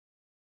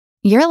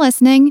You're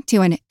listening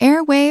to an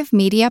Airwave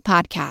Media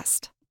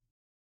Podcast.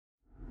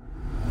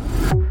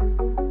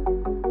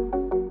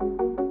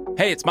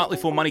 Hey, it's Motley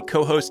Fool Money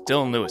co-host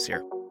Dylan Lewis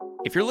here.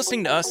 If you're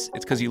listening to us,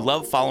 it's because you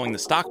love following the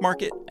stock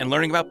market and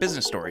learning about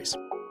business stories.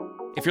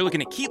 If you're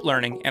looking to keep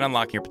learning and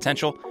unlocking your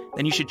potential,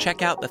 then you should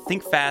check out the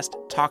Think Fast,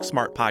 Talk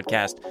Smart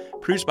podcast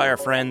produced by our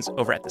friends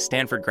over at the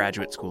Stanford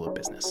Graduate School of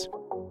Business.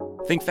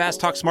 Think Fast,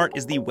 Talk Smart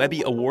is the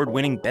Webby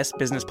Award-winning best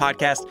business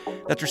podcast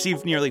that's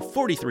received nearly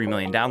 43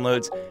 million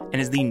downloads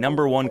and is the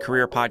 #1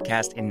 career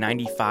podcast in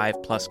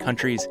 95 plus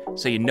countries,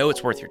 so you know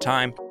it's worth your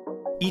time.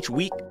 Each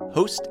week,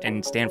 host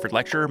and Stanford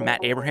lecturer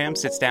Matt Abraham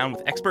sits down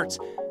with experts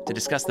to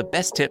discuss the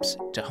best tips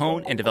to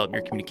hone and develop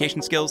your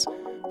communication skills,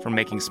 from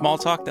making small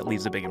talk that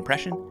leaves a big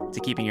impression, to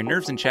keeping your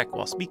nerves in check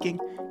while speaking,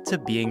 to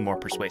being more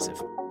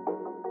persuasive.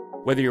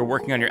 Whether you're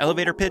working on your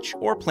elevator pitch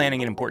or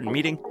planning an important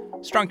meeting,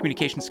 strong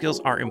communication skills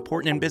are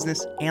important in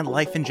business and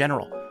life in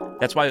general.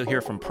 That's why you'll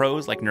hear from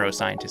pros like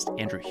neuroscientist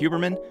Andrew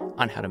Huberman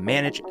on how to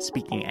manage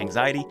speaking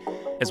anxiety,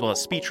 as well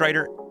as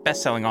speechwriter,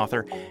 best-selling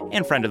author,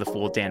 and friend of the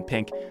Fool Dan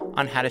Pink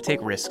on how to take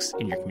risks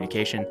in your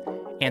communication,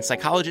 and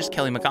psychologist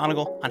Kelly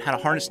McGonigal on how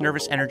to harness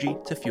nervous energy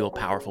to fuel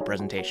powerful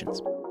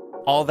presentations.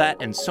 All that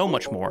and so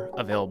much more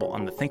available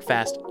on the Think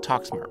Fast,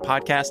 Talk Smart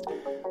podcast.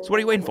 So what are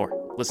you waiting for?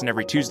 Listen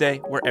every Tuesday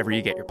wherever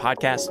you get your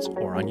podcasts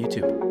or on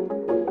YouTube.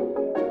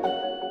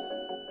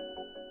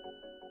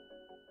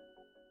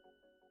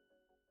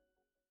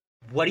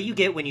 What do you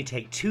get when you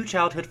take two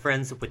childhood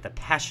friends with a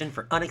passion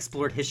for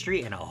unexplored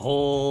history and a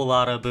whole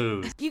lot of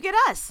booze? You get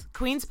us,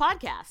 Queen's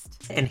Podcast.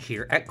 And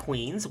here at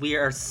Queen's, we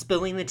are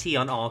spilling the tea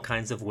on all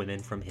kinds of women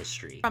from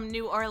history. From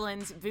New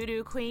Orleans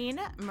voodoo queen,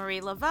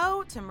 Marie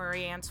Laveau, to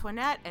Marie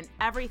Antoinette, and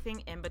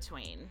everything in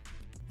between.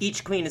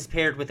 Each queen is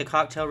paired with a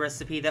cocktail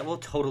recipe that will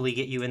totally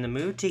get you in the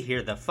mood to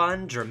hear the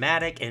fun,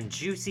 dramatic, and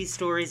juicy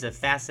stories of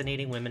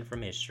fascinating women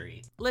from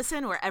history.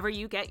 Listen wherever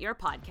you get your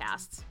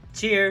podcasts.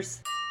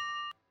 Cheers!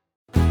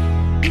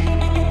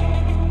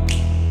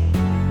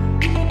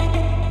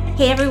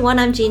 Hey everyone,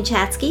 I'm Jean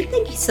Chatzky.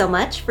 Thank you so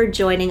much for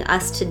joining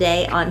us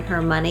today on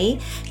Her Money.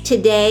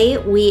 Today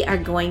we are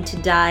going to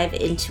dive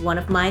into one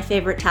of my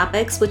favorite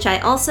topics, which I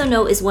also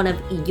know is one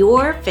of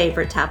your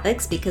favorite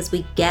topics because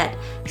we get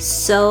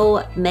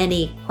so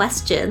many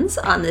questions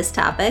on this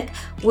topic.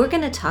 We're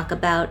going to talk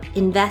about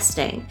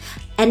investing.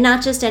 And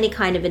not just any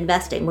kind of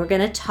investing. We're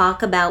going to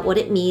talk about what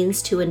it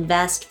means to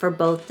invest for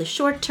both the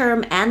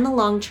short-term and the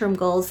long-term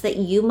goals that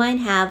you might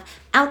have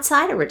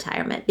outside of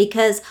retirement.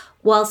 Because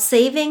while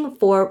saving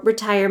for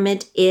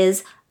retirement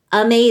is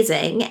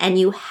amazing and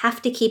you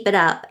have to keep it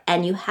up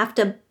and you have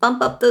to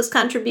bump up those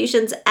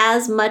contributions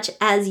as much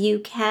as you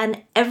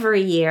can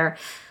every year,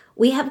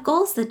 we have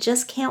goals that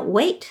just can't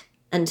wait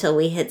until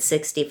we hit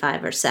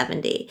 65 or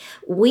 70.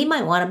 We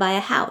might want to buy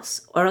a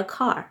house or a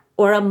car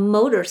or a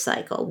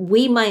motorcycle.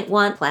 We might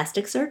want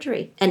plastic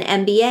surgery, an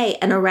MBA,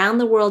 an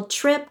around-the-world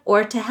trip,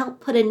 or to help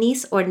put a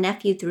niece or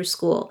nephew through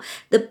school.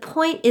 The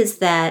point is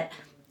that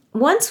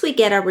once we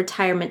get our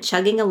retirement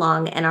chugging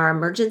along and our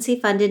emergency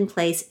fund in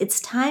place, it's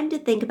time to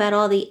think about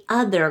all the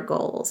other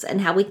goals and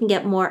how we can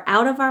get more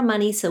out of our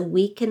money so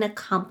we can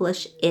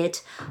accomplish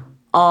it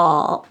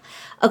all.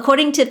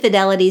 According to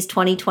Fidelity's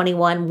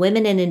 2021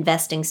 Women in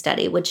Investing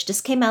study, which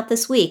just came out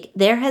this week,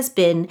 there has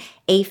been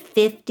a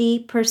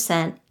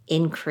 50%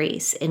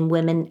 increase in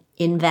women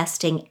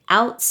investing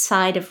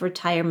outside of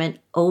retirement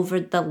over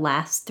the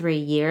last 3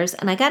 years.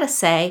 And I gotta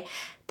say,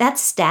 that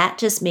stat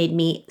just made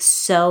me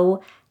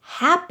so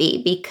happy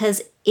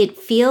because it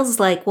feels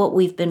like what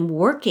we've been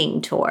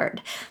working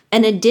toward.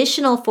 An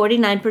additional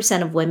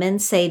 49% of women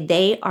say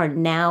they are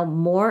now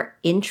more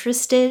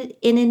interested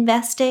in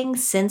investing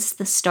since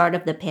the start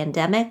of the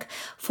pandemic.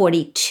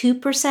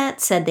 42%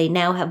 said they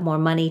now have more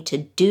money to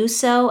do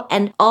so.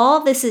 And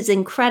all this is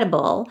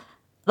incredible,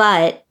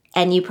 but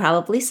and you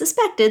probably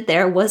suspected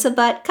there was a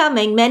but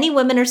coming. Many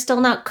women are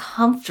still not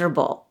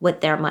comfortable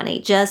with their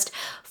money. Just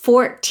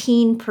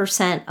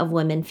 14% of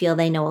women feel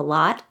they know a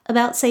lot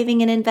about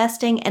saving and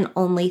investing, and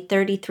only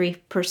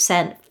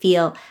 33%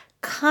 feel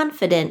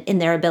confident in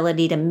their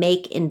ability to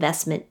make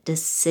investment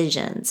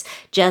decisions.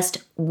 Just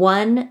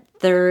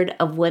 1/3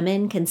 of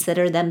women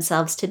consider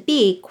themselves to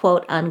be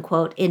quote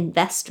unquote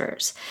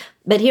investors.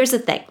 But here's the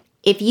thing.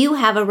 If you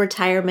have a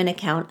retirement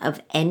account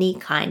of any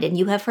kind, and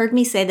you have heard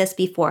me say this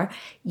before,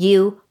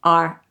 you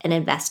are an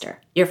investor.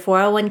 Your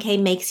 401k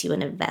makes you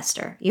an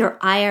investor. Your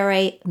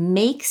IRA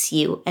makes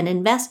you an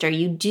investor.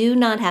 You do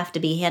not have to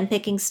be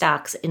handpicking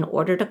stocks in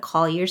order to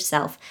call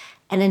yourself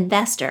an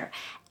investor.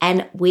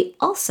 And we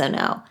also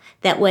know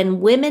that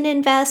when women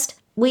invest,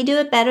 we do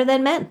it better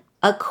than men.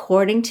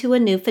 According to a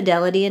new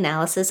Fidelity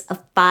analysis of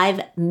 5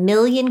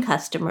 million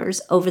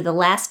customers over the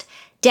last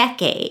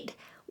decade,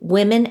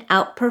 women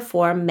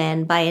outperform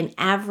men by an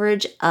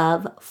average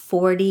of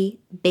 40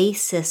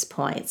 basis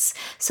points.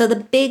 So the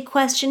big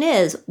question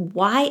is,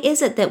 why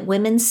is it that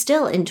women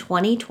still in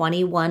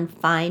 2021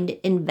 find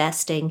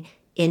investing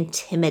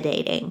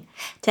intimidating?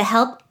 To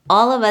help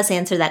all of us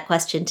answer that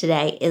question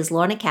today is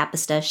Lorna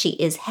Capista. She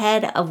is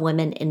head of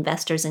Women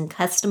Investors and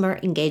Customer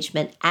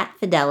Engagement at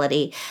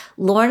Fidelity.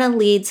 Lorna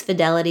leads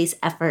Fidelity's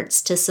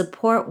efforts to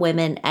support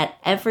women at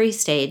every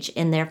stage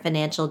in their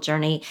financial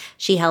journey.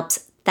 She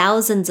helps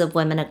thousands of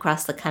women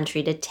across the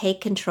country to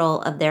take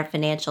control of their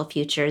financial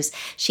futures.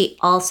 She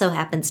also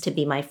happens to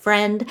be my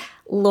friend.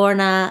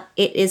 Lorna,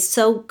 it is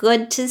so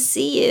good to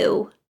see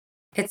you.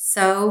 It's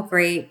so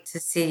great to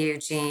see you,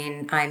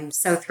 Jean. I'm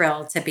so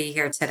thrilled to be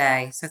here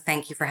today. So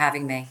thank you for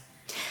having me.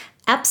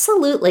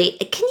 Absolutely.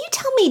 Can you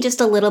tell me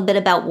just a little bit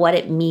about what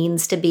it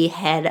means to be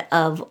head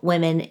of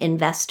Women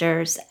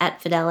Investors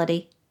at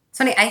Fidelity?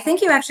 Sonny, I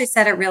think you actually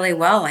said it really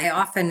well. I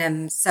often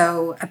am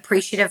so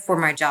appreciative for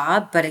my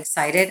job, but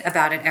excited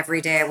about it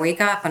every day I wake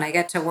up, and I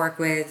get to work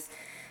with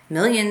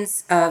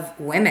millions of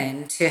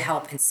women to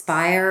help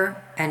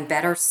inspire and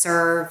better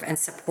serve and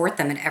support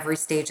them in every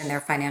stage in their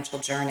financial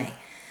journey.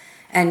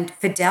 And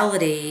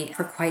Fidelity,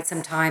 for quite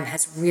some time,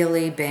 has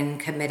really been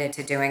committed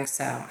to doing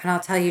so. And I'll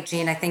tell you,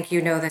 Jean, I think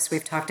you know this,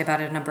 we've talked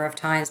about it a number of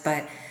times,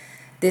 but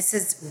this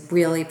is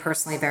really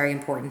personally very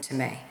important to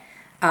me.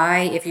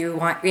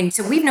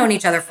 So we've known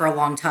each other for a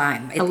long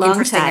time.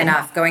 Interesting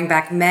enough, going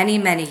back many,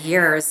 many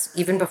years,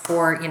 even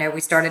before,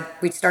 we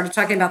started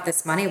talking about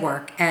this money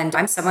work. And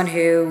I'm someone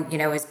who,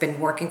 has been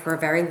working for a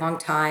very long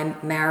time,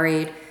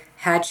 married,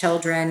 had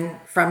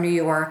children from New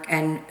York,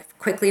 and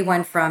quickly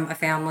went from a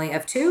family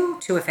of 2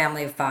 to a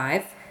family of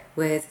 5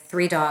 with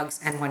 3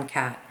 dogs and 1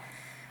 cat.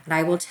 And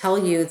I will tell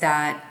you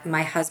that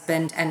my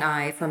husband and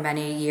I, for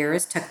many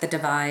years, took the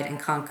divide and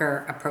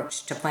conquer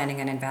approach to planning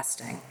and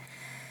investing.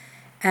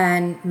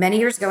 And many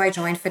years ago, I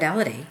joined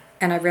Fidelity,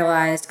 and I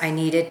realized I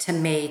needed to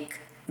make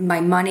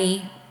my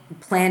money,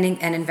 planning,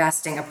 and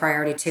investing a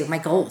priority too.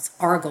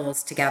 Our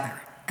goals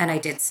together. And I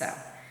did so.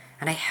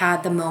 And I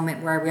had the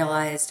moment where I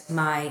realized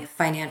my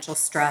financial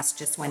stress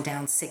just went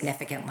down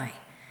significantly.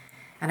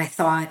 And I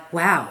thought,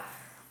 wow,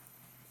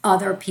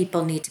 other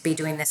people need to be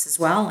doing this as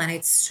well. And I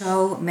had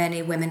so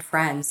many women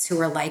friends who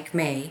were like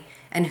me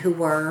and who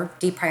were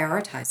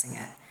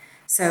deprioritizing it.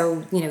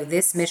 So,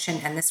 this mission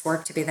and this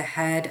work to be the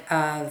head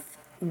of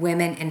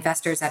Women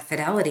Investors at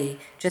Fidelity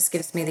just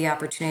gives me the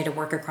opportunity to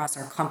work across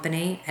our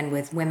company and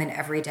with women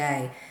every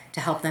day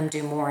to help them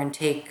do more and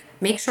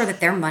make sure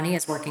that their money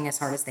is working as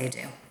hard as they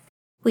do.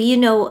 Well, you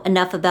know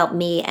enough about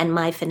me and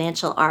my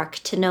financial arc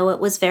to know it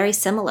was very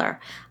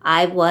similar.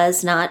 I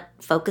was not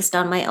focused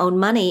on my own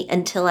money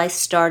until I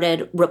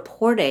started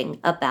reporting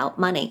about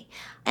money,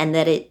 and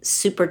that it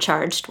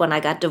supercharged when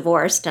I got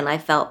divorced and I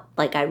felt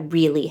like I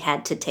really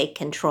had to take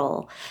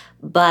control.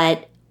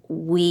 But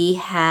we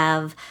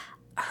have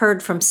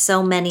heard from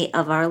so many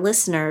of our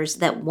listeners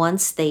that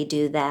once they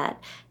do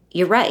that,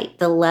 you're right,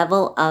 the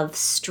level of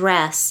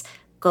stress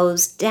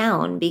goes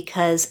down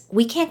because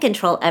we can't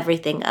control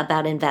everything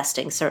about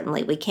investing,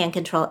 certainly. We can't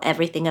control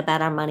everything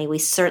about our money. We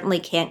certainly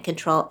can't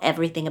control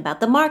everything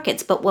about the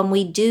markets. But when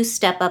we do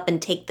step up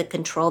and take the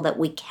control that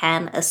we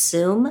can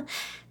assume,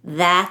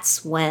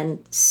 that's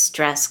when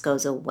stress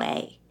goes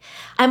away.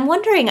 I'm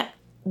wondering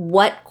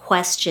what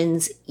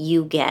questions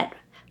you get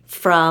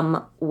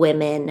from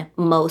women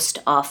most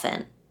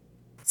often.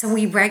 So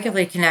we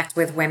regularly connect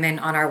with women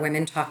on our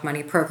Women Talk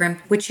Money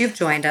program, which you've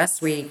joined us.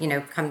 We,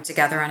 come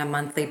together on a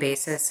monthly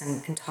basis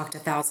and talk to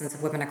thousands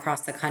of women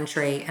across the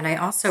country. And I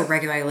also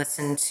regularly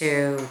listen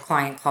to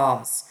client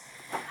calls.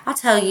 I'll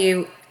tell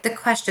you, the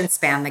questions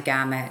span the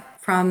gamut,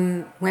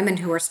 from women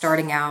who are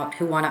starting out,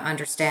 who want to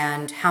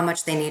understand how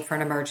much they need for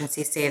an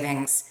emergency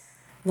savings,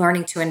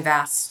 learning to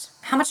invest,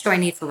 how much do I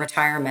need for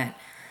retirement?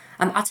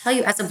 I'll tell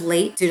you, as of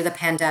late, due to the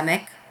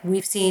pandemic,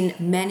 we've seen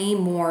many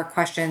more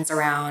questions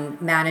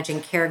around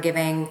managing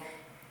caregiving.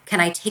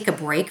 Can I take a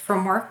break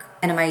from work?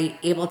 And am I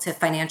able to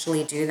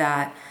financially do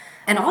that?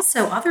 And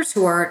also others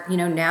who are,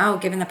 now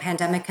given the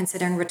pandemic,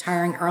 considering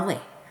retiring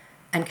early.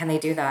 And can they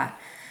do that?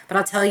 But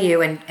I'll tell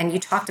you, and you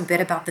talked a bit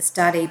about the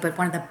study, but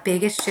one of the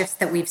biggest shifts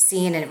that we've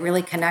seen, and it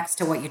really connects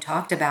to what you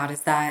talked about,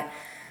 is that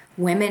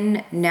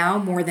women now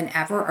more than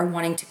ever are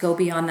wanting to go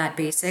beyond that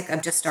basic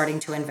of just starting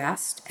to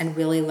invest and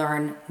really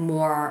learn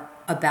more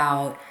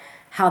about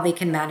how they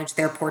can manage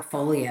their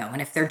portfolio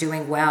and if they're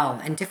doing well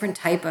and different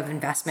type of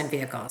investment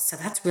vehicles. So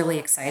that's really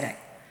exciting.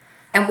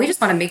 And we just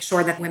want to make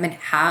sure that women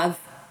have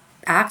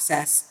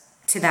access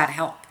to that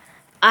help.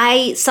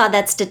 I saw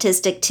that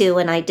statistic too,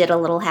 and I did a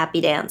little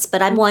happy dance,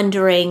 but I'm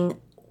wondering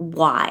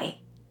why.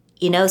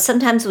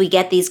 Sometimes we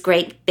get these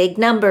great big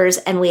numbers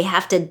and we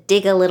have to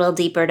dig a little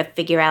deeper to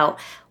figure out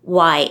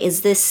why.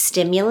 Is this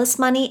stimulus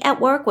money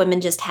at work? Women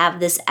just have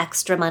this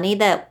extra money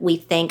that we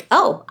think,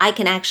 oh, I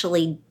can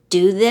actually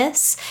do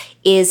this?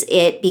 Is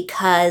it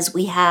because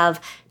we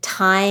have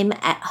time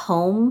at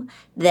home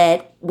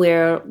that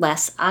we're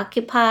less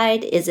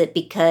occupied? Is it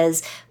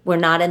because we're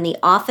not in the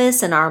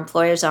office and our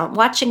employers aren't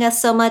watching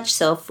us so much?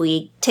 So if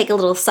we take a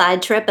little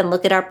side trip and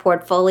look at our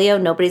portfolio,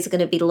 nobody's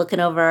going to be looking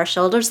over our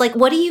shoulders.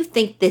 What do you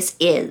think this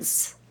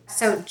is?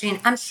 So, Jean,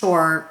 I'm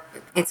sure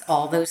it's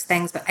all those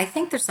things, but I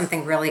think there's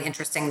something really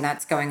interesting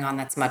that's going on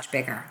that's much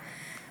bigger.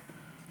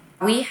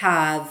 We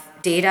have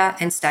data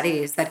and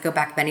studies that go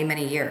back many,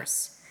 many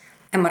years.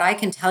 And what I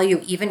can tell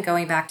you, even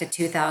going back to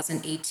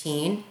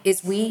 2018,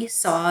 is we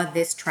saw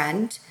this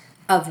trend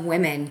of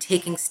women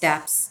taking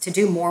steps to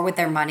do more with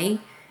their money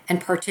and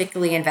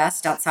particularly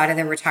invest outside of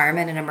their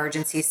retirement and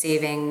emergency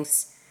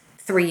savings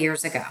 3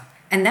 years ago.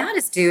 And that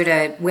is due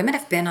to women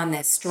have been on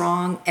this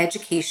strong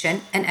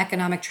education and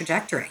economic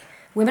trajectory.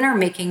 Women are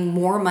making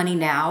more money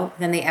now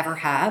than they ever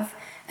have,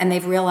 and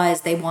they've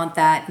realized they want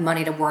that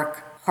money to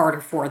work harder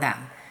for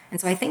them.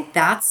 And so I think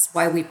that's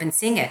why we've been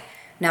seeing it.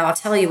 Now, I'll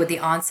tell you, with the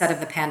onset of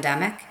the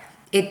pandemic,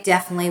 it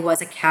definitely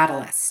was a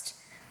catalyst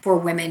for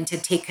women to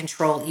take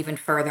control even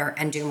further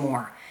and do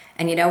more.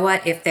 And you know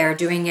what? If they're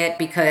doing it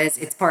because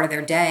it's part of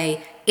their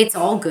day, it's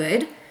all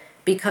good.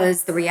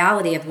 Because the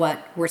reality of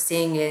what we're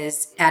seeing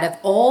is, out of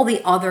all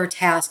the other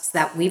tasks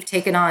that we've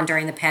taken on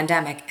during the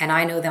pandemic, and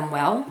I know them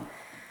well,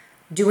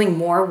 doing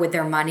more with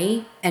their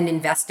money and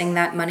investing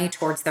that money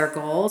towards their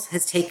goals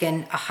has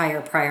taken a higher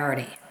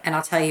priority. And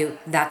I'll tell you,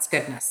 that's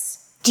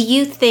goodness. Do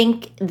you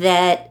think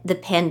that the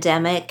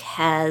pandemic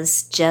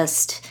has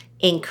just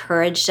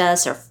encouraged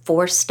us or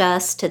forced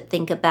us to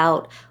think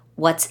about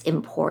what's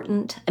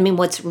important? I mean,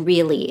 what's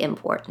really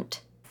important?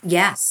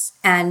 Yes,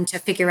 and to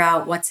figure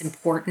out what's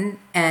important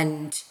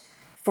and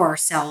for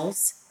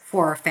ourselves,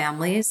 for our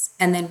families,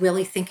 and then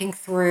really thinking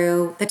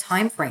through the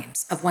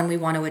timeframes of when we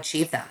want to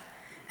achieve them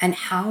and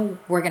how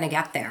we're going to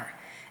get there.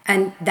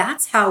 And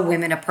that's how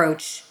women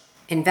approach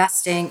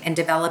investing and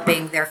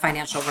developing their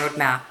financial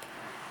roadmap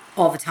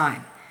all the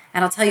time.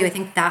 And I'll tell you, I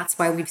think that's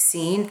why we've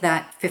seen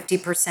that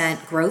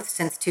 50% growth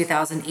since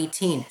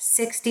 2018,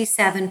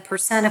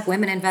 67% of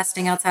women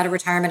investing outside of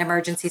retirement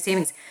emergency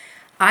savings.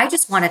 I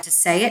just wanted to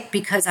say it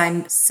because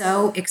I'm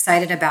so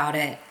excited about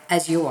it,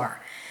 as you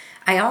are.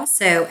 I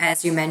also,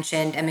 as you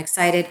mentioned, am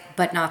excited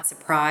but not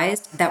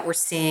surprised that we're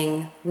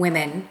seeing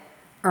women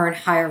earn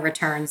higher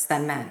returns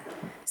than men.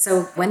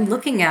 So when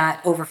looking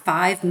at over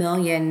 5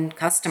 million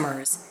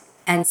customers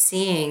and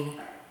seeing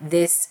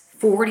this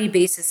 40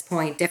 basis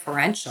point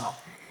differential,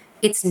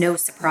 it's no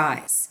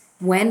surprise.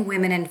 When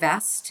women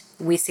invest,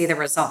 we see the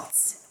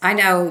results. I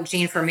know,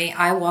 Jean, for me,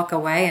 I walk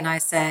away and I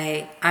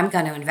say, I'm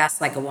going to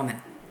invest like a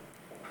woman.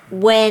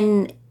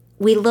 When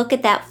we look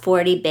at that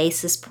 40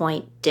 basis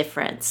point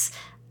difference,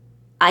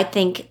 I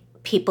think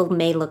people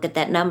may look at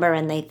that number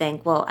and they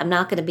think, well, I'm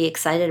not going to be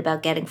excited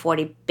about getting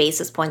 40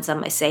 basis points on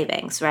my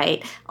savings,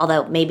 right?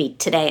 Although maybe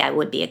today I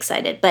would be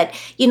excited. But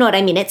you know what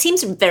I mean? It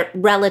seems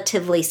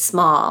relatively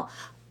small.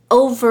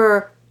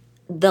 Over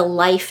the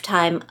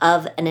lifetime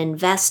of an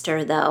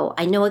investor, though,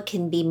 I know it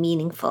can be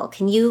meaningful.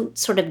 Can you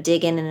sort of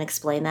dig in and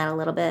explain that a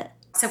little bit?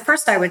 So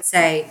first, I would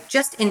say,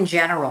 just in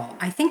general,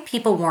 I think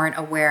people weren't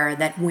aware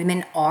that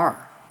women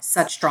are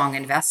such strong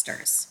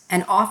investors.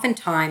 And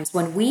oftentimes,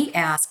 when we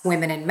ask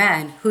women and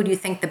men, who do you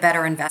think the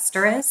better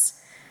investor is?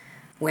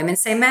 Women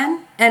say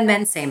men, and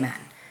men say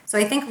men. So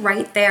I think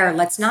right there,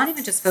 let's not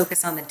even just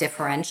focus on the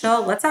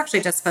differential. Let's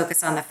actually just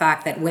focus on the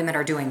fact that women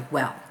are doing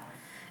well.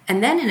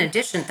 And then in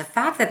addition, the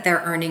fact that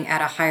they're earning at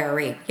a higher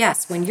rate.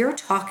 Yes, when you're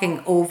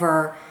talking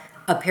over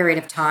a period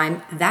of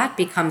time, that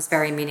becomes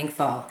very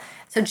meaningful.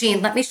 So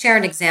Jean, let me share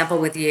an example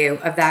with you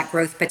of that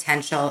growth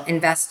potential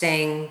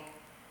investing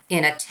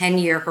in a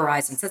 10-year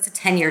horizon. So it's a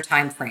 10-year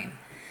time frame.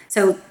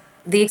 So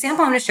the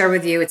example I'm going to share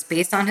with you, it's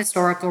based on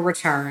historical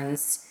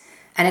returns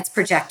and it's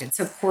projected.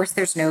 So of course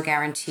there's no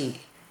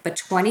guarantee, but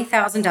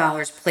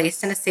 $20,000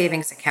 placed in a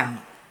savings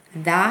account,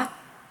 that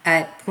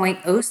at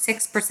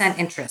 0.06%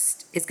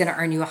 interest is going to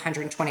earn you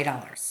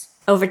 $120.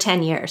 Over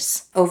 10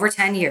 years. Over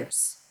 10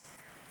 years.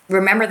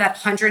 Remember that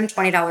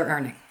 $120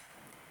 earning.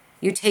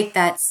 You take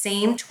that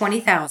same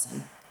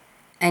 $20,000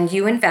 and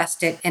you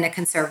invest it in a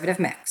conservative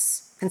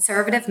mix.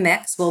 Conservative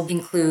mix will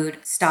include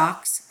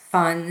stocks,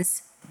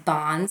 funds,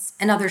 bonds,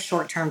 and other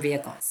short-term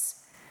vehicles.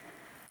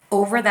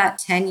 Over that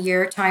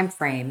 10-year time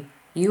frame,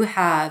 you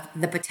have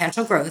the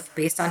potential growth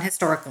based on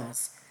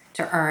historicals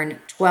to earn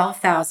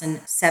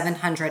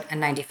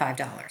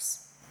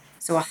 $12,795.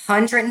 So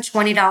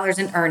 $120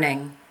 in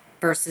earning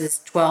versus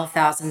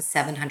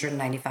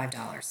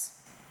 $12,795.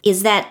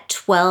 Is that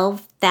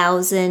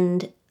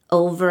 12,000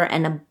 over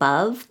and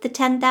above the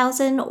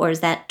 10,000, or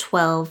is that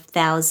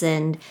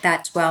 12,000?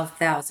 That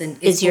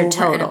 12,000 is your over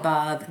total and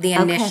above the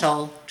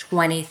initial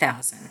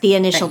 20,000. The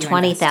initial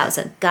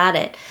 20,000. Got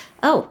it.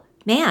 Oh,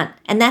 man.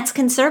 And that's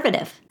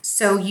conservative.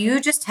 So you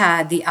just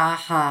had the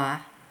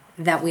aha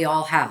that we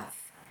all have.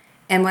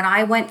 And when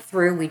I went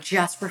through, we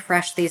just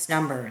refreshed these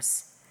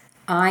numbers.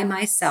 I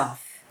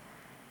myself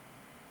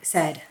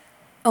said,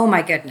 oh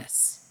my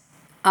goodness,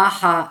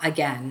 aha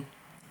again.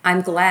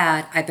 I'm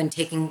glad I've been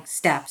taking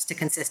steps to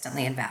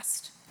consistently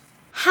invest.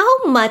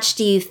 How much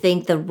do you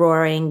think the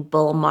roaring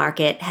bull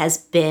market has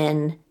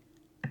been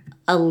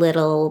a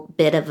little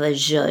bit of a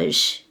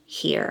zhuzh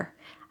here?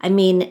 I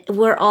mean,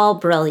 we're all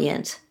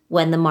brilliant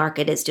when the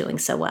market is doing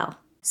so well.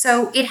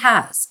 So it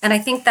has. And I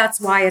think that's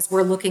why, as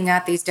we're looking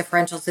at these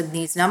differentials and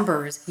these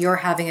numbers, you're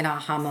having an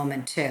aha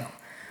moment too.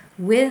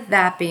 With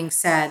that being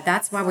said,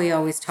 that's why we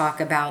always talk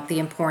about the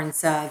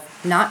importance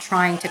of not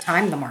trying to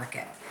time the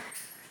market.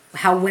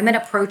 how women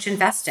approach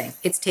investing.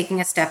 It's taking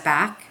a step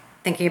back,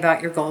 thinking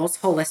about your goals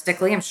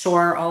holistically. I'm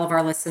sure all of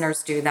our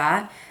listeners do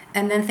that.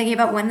 And then thinking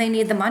about when they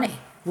need the money,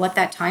 what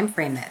that time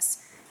frame is.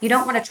 You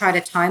don't want to try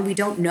to time. We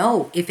don't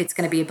know if it's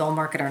going to be a bull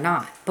market or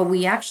not. But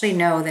we actually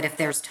know that if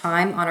there's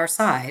time on our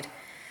side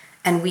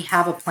and we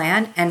have a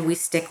plan and we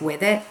stick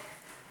with it,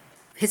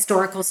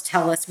 historicals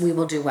tell us we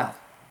will do well.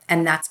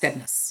 And that's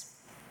goodness.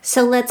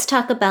 So let's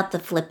talk about the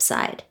flip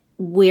side.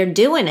 We're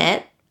doing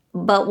it,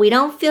 but we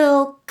don't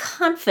feel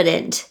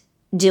confident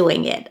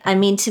doing it. I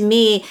mean, to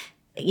me,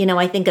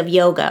 I think of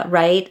yoga,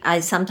 right? I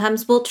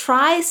sometimes will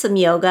try some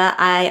yoga.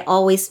 I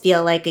always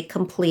feel like a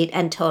complete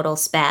and total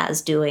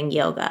spaz doing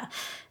yoga.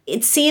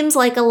 It seems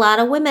like a lot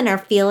of women are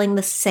feeling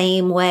the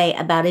same way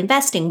about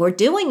investing. We're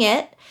doing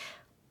it,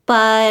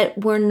 but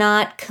we're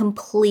not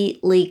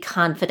completely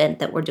confident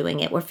that we're doing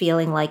it. We're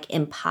feeling like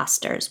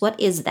imposters. What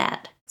is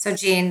that? So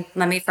Jean,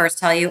 let me first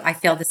tell you, I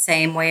feel the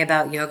same way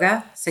about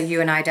yoga. So you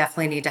and I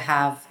definitely need to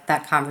have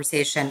that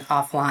conversation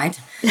offline.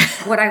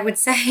 What I would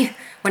say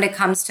when it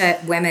comes to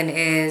women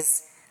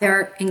is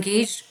they're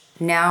engaged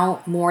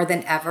now more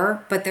than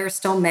ever, but there are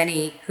still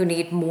many who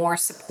need more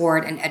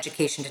support and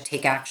education to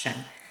take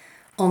action.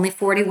 Only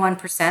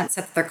 41% said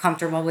that they're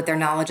comfortable with their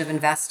knowledge of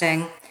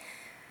investing.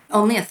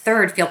 Only a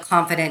third feel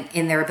confident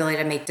in their ability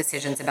to make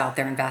decisions about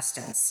their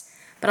investments.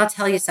 But I'll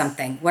tell you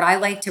something. What I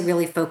like to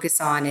really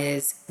focus on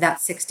is that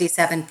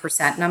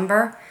 67%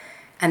 number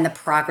and the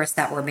progress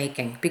that we're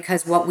making.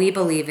 Because what we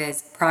believe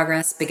is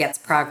progress begets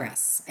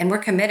progress. And we're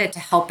committed to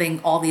helping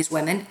all these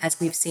women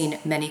as we've seen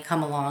many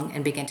come along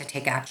and begin to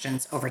take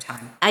actions over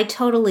time. I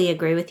totally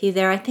agree with you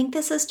there. I think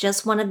this is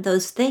just one of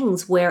those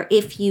things where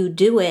if you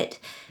do it,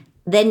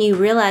 then you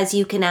realize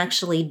you can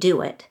actually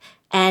do it.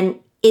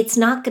 And it's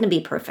not going to be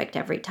perfect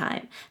every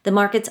time. The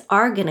markets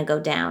are going to go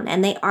down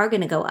and they are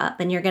going to go up,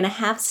 and you're going to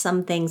have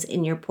some things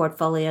in your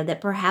portfolio that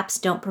perhaps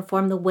don't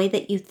perform the way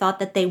that you thought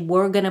that they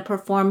were going to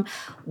perform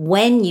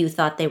when you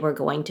thought they were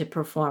going to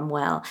perform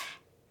well.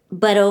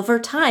 But over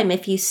time,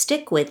 if you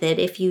stick with it,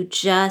 if you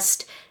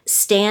just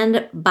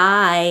stand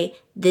by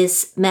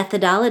this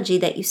methodology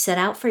that you set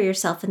out for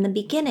yourself in the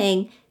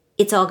beginning,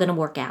 it's all going to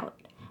work out.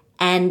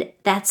 And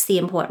that's the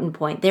important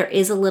point. There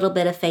is a little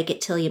bit of fake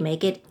it till you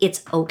make it.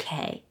 It's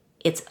okay.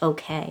 It's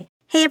okay.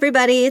 Hey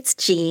everybody, it's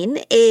Jean.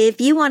 If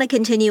you want to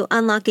continue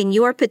unlocking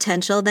your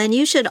potential, then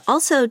you should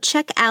also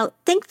check out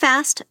Think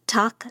Fast,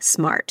 Talk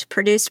Smart,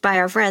 produced by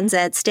our friends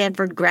at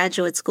Stanford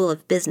Graduate School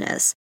of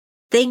Business.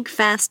 Think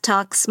Fast,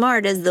 Talk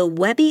Smart is the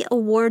Webby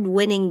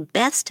Award-winning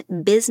Best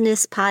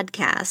Business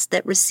podcast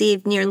that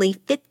received nearly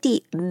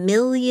 50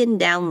 million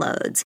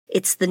downloads.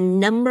 It's the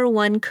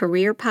 #1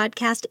 career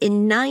podcast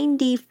in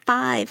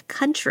 95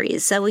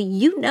 countries, so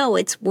you know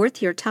it's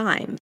worth your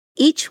time.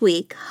 Each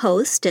week,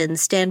 host and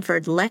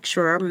Stanford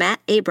lecturer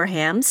Matt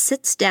Abraham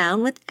sits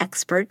down with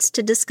experts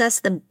to discuss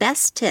the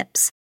best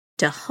tips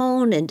to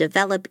hone and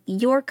develop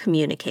your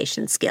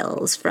communication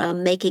skills,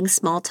 from making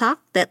small talk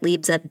that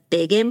leaves a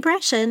big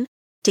impression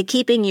to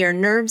keeping your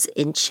nerves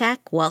in check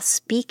while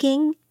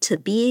speaking to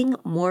being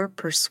more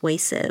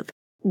persuasive.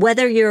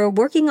 Whether you're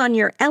working on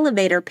your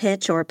elevator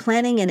pitch or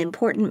planning an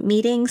important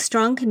meeting,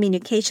 strong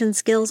communication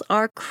skills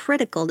are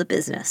critical to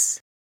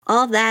business.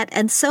 All that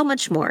and so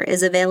much more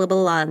is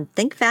available on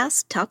Think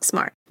Fast, Talk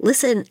Smart.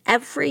 Listen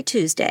every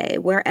Tuesday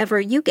wherever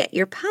you get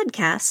your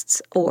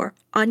podcasts or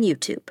on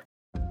YouTube.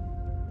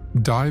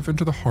 Dive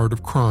into the heart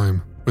of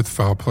crime with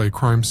Foul Play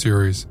Crime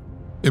Series.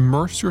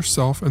 Immerse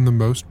yourself in the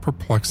most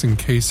perplexing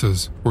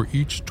cases where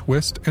each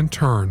twist and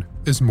turn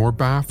is more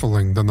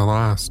baffling than the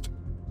last.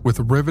 With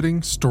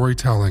riveting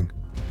storytelling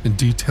and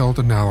detailed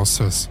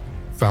analysis,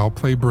 Foul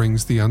Play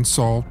brings the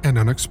unsolved and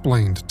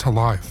unexplained to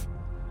life,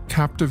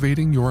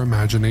 captivating your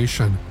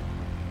imagination.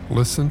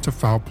 Listen to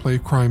Foul Play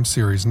Crime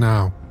Series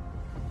now,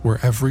 where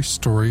every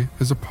story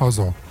is a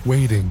puzzle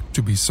waiting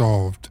to be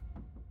solved.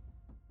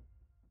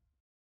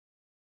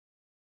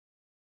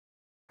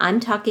 I'm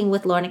talking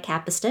with Lorna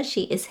Capista.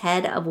 She is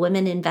head of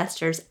women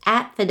investors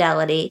at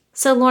Fidelity.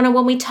 So Lorna,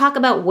 when we talk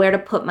about where to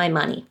put my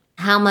money,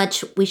 how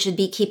much we should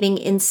be keeping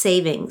in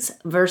savings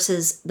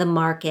versus the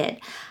market,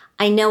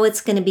 I know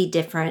it's going to be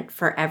different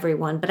for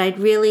everyone, but I'd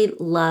really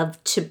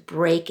love to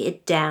break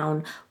it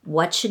down.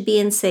 What should be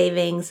in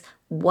savings?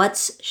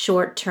 What's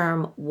short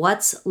term?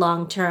 What's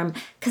long term?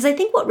 Because I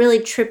think what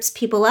really trips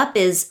people up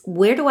is,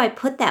 where do I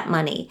put that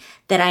money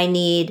that I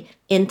need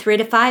in 3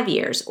 to 5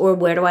 years? Or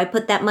where do I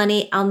put that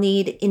money I'll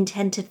need in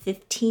 10 to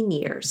 15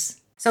 years?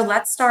 So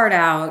let's start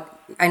out.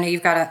 I know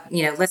you've got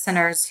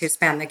listeners who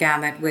span the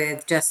gamut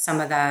with just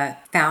some of the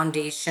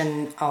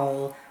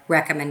foundational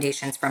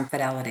recommendations from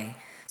Fidelity.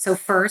 So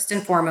first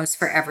and foremost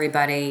for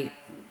everybody,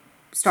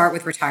 start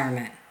with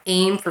retirement.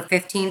 Aim for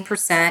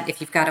 15% if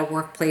you've got a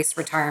workplace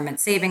retirement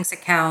savings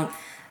account,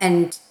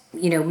 and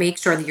make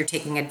sure that you're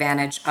taking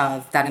advantage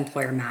of that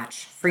employer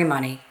match. Free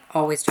money,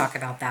 always talk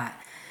about that.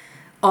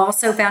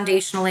 Also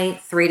foundationally,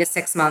 3 to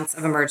 6 months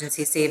of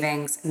emergency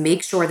savings.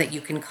 Make sure that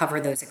you can cover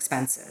those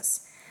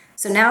expenses.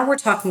 So now we're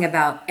talking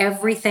about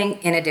everything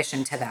in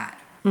addition to that.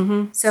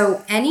 Mm-hmm.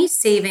 So any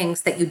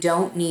savings that you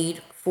don't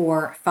need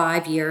for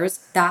 5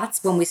 years,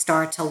 that's when we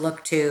start to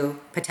look to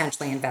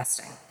potentially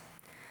investing.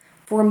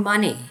 For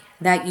money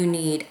that you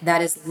need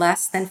that is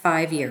less than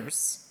 5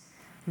 years,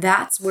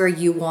 that's where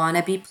you want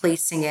to be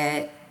placing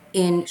it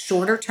in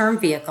shorter term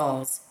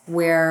vehicles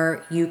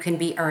where you can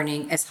be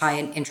earning as high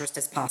an interest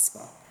as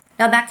possible.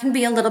 Now, that can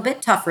be a little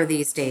bit tougher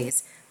these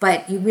days,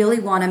 but you really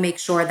want to make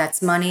sure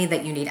that's money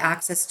that you need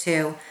access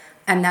to.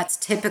 And that's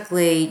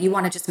typically, you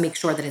want to just make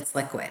sure that it's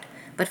liquid.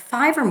 But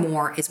 5 or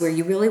more is where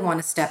you really want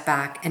to step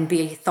back and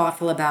be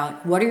thoughtful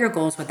about what are your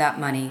goals with that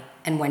money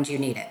and when do you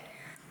need it?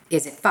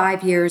 Is it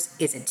 5 years?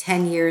 Is it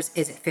 10 years?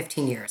 Is it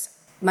 15 years?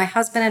 My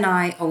husband and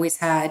I always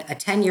had a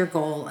 10-year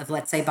goal of,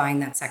 let's say, buying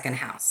that second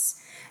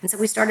house. And so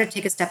we started to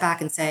take a step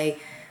back and say,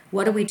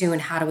 what do we do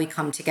and how do we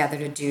come together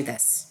to do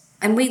this?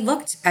 And we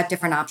looked at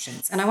different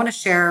options. And I want to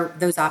share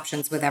those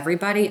options with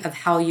everybody of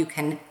how you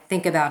can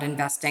think about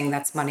investing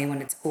that's money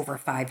when it's over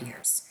 5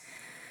 years.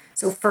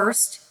 So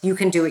first, you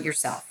can do it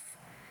yourself.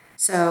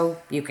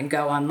 So you can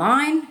go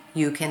online,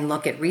 you can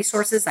look at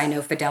resources. I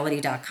know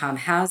Fidelity.com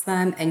has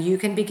them, and you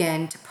can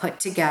begin to put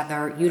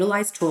together,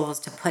 utilize tools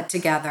to put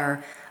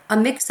together a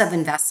mix of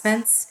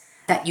investments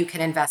that you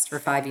can invest for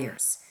 5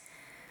 years.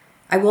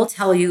 I will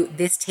tell you,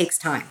 this takes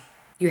time.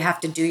 You have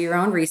to do your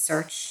own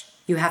research.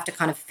 You have to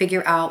kind of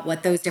figure out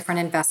what those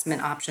different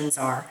investment options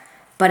are.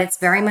 But it's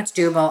very much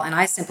doable. And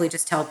I simply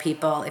just tell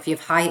people, if you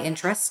have high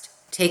interest,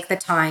 take the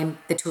time,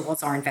 the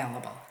tools are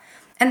available.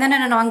 And then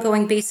on an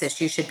ongoing basis,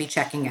 you should be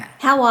checking in.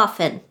 How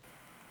often?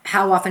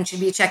 How often should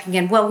you be checking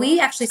in? Well, we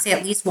actually say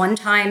at least one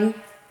time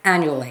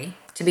annually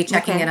to be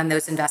checking in on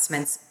those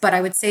investments. But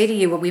I would say to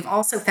you, what we've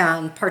also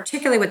found,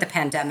 particularly with the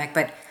pandemic,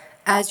 but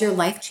as your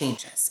life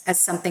changes, as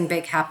something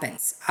big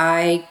happens,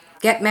 I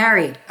get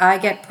married, I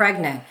get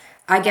pregnant,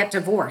 I get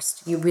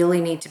divorced, you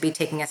really need to be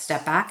taking a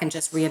step back and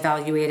just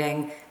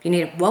reevaluating.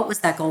 What was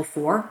that goal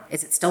for?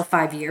 Is it still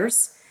 5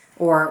 years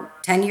or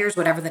 10 years,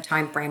 whatever the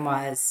time frame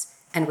was,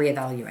 and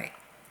reevaluate.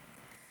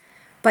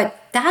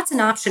 But that's an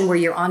option where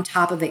you're on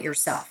top of it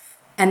yourself.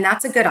 And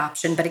that's a good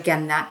option. But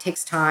again, that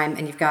takes time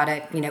and you've got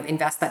to,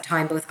 invest that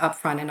time both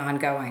upfront and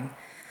ongoing.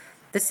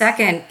 The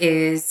second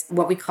is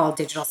what we call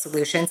digital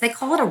solutions. They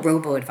call it a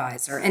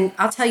robo-advisor. And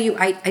I'll tell you,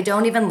 I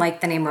don't even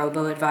like the name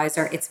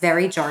robo-advisor. It's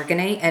very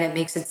jargony and it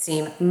makes it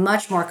seem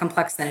much more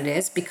complex than it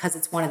is because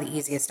it's one of the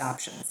easiest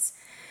options.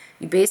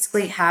 You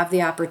basically have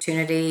the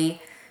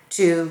opportunity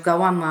to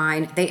go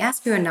online. They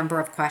ask you a number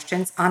of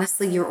questions.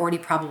 Honestly, you're already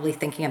probably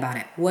thinking about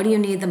it. What do you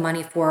need the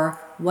money for?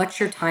 What's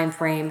your time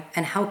frame?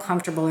 And how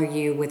comfortable are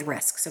you with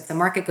risk? So if the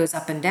market goes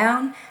up and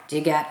down, do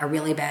you get a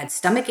really bad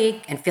stomach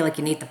ache and feel like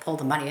you need to pull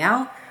the money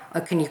out?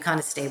 Or can you kind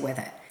of stay with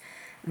it?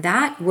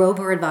 That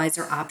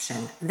robo-advisor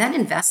option then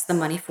invests the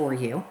money for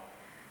you,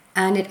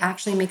 and it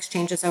actually makes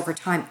changes over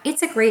time.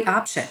 It's a great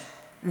option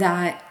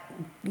that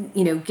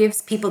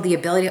gives people the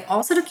ability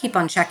also to keep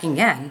on checking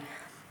in,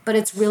 but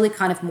it's really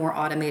kind of more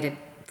automated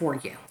for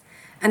you.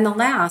 And the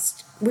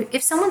last,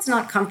 if someone's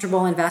not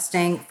comfortable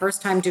investing,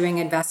 first time doing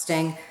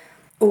investing,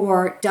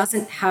 or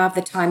doesn't have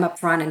the time up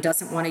front and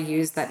doesn't want to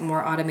use that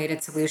more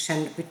automated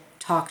solution, we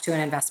talk to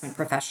an investment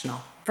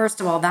professional.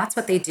 First of all, that's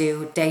what they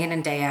do day in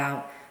and day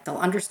out. They'll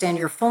understand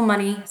your full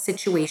money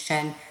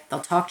situation. They'll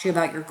talk to you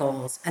about your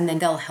goals, and then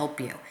they'll help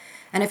you.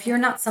 And if you're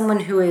not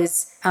someone who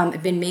has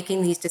been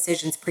making these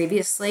decisions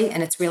previously,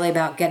 and it's really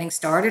about getting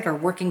started or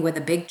working with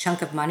a big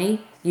chunk of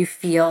money you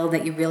feel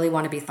that you really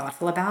want to be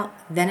thoughtful about,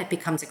 then it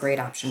becomes a great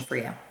option for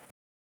you.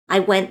 I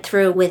went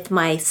through with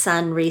my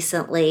son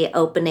recently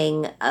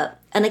opening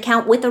an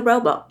account with a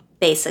robo,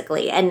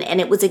 basically. And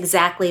it was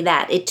exactly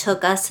that. It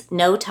took us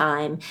no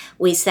time.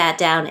 We sat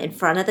down in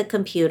front of the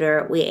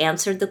computer. We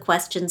answered the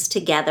questions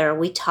together.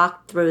 We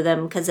talked through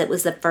them because it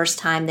was the first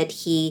time that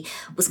he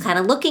was kind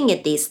of looking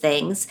at these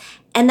things.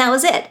 And that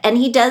was it. And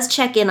he does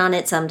check in on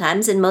it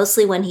sometimes. And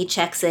mostly when he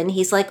checks in,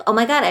 he's like, oh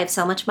my God, I have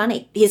so much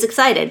money. He's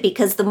excited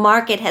because the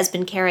market has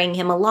been carrying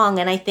him along.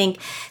 And I think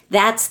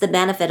that's the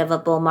benefit of a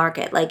bull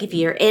market. Like if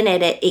you're in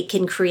it, it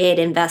can create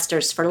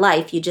investors for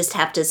life. You just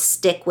have to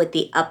stick with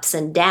the ups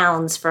and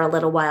downs for a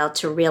little while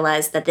to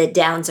realize that the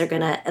downs are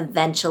going to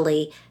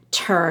eventually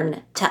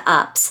turn to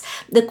ups.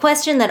 The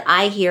question that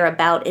I hear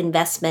about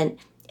investment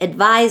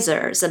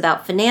advisors,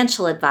 about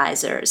financial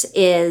advisors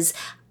is,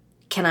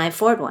 can I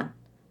afford one?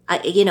 I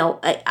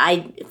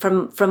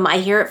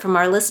hear it from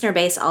our listener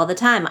base all the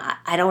time.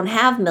 I don't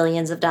have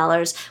millions of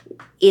dollars.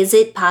 Is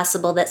it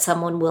possible that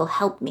someone will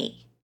help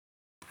me?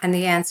 And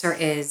the answer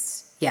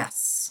is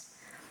yes.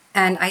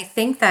 And I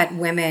think that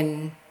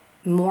women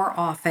more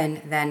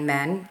often than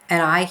men,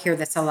 and I hear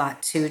this a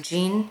lot too,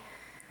 Jean,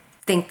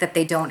 think that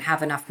they don't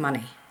have enough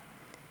money.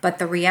 But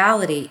the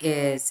reality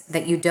is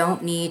that you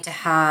don't need to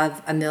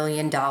have $1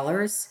 million.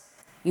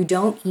 You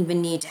don't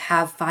even need to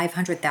have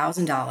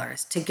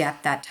 $500,000 to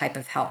get that type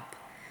of help.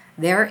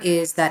 There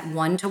is that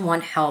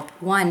one-to-one help.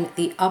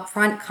 The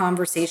upfront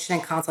conversation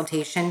and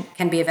consultation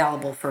can be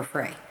available for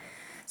free.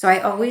 So I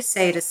always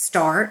say to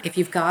start, if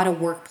you've got a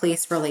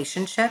workplace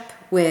relationship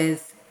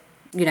with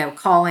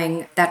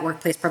calling that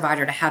workplace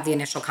provider to have the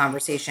initial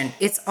conversation.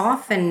 It's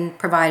often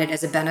provided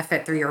as a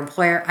benefit through your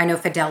employer. I know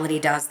Fidelity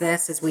does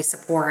this, as we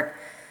support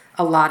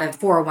a lot of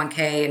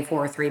 401k and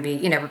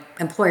 403b,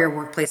 employer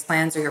workplace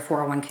plans or your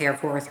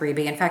 401k or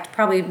 403b. In fact,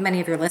 probably many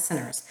of your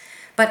listeners.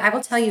 But I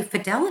will tell you,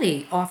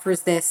 Fidelity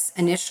offers this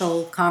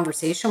initial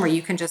conversation where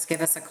you can just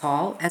give us a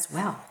call as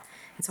well.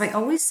 And so I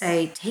always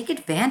say, take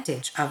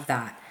advantage of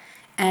that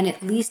and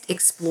at least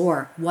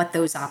explore what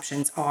those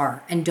options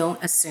are. And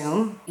don't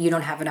assume you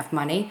don't have enough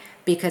money,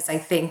 because I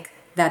think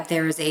that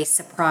there is a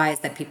surprise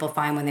that people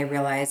find when they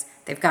realize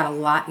they've got a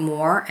lot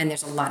more and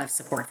there's a lot of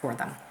support for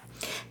them.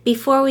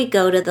 Before we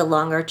go to the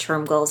longer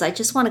term goals, I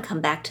just want to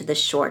come back to the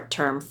short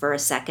term for a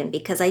second,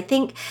 because I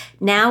think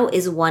now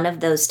is one of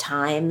those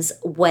times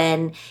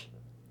when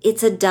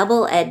it's a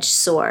double-edged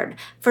sword.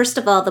 First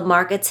of all, the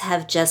markets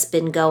have just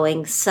been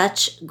going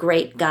such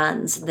great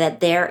guns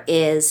that there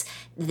is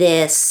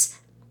this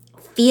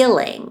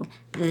feeling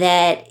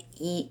that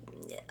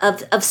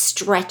of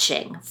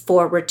stretching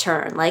for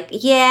return. Like,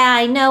 yeah,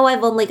 I know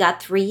I've only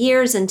got 3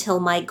 years until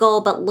my goal,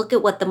 but look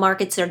at what the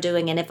markets are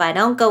doing. And if I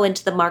don't go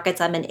into the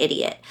markets, I'm an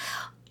idiot.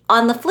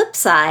 On the flip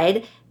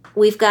side,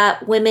 we've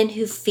got women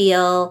who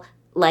feel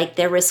like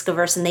they're risk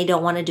averse and they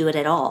don't want to do it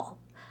at all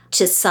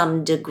to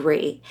some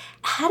degree.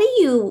 How do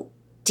you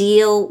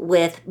deal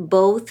with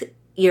both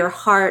your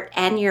heart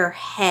and your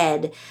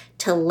head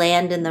to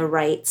land in the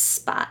right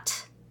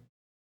spot?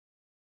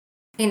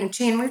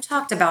 Jean, we've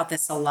talked about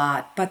this a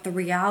lot, but the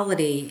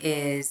reality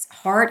is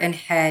heart and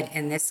head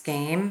in this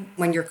game,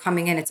 when you're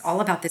coming in, it's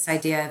all about this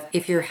idea of,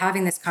 if you're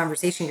having this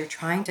conversation, you're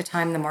trying to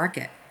time the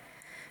market.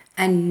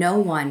 And no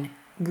one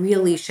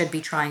really should be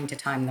trying to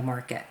time the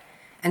market.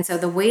 And so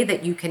the way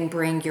that you can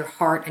bring your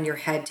heart and your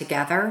head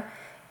together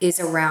is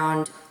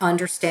around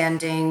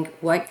understanding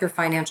what your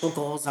financial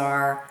goals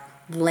are,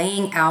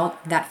 laying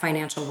out that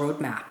financial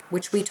roadmap,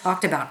 which we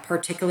talked about,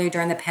 particularly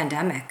during the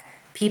pandemic.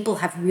 People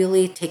have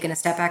really taken a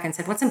step back and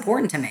said, what's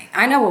important to me?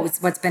 I know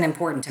what's been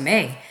important to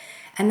me.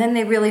 And then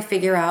they really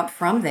figure out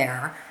from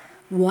there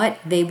what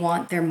they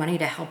want their money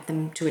to help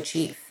them to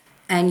achieve.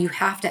 And you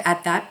have to,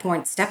 at that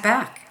point, step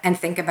back and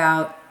think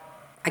about,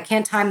 I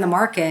can't time the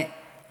market.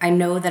 I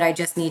know that I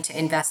just need to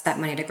invest that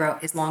money to grow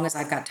as long as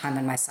I've got time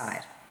on my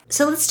side.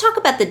 So let's talk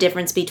about the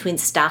difference between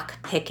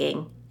stock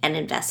picking and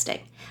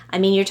investing. I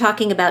mean, you're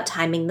talking about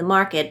timing the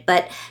market,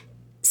 but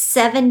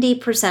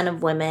 70%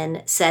 of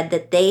women said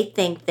that they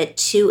think that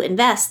to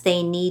invest,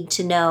 they need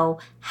to know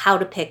how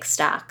to pick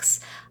stocks.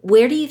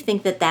 Where do you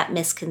think that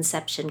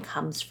misconception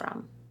comes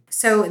from?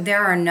 So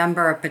there are a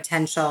number of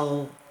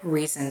potential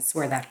reasons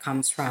where that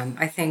comes from.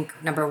 I think,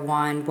 number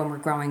one, when we're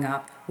growing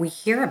up, we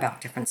hear about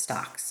different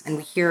stocks and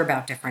we hear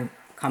about different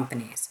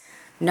companies.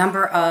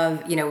 Number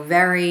of,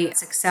 very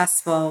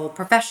successful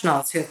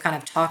professionals who have kind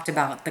of talked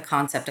about the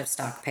concept of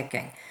stock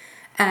picking.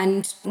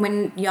 And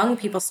when young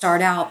people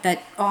start out,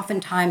 that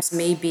oftentimes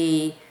may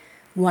be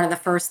one of the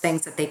first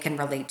things that they can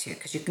relate to,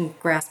 because you can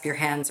grasp your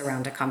hands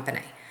around a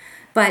company.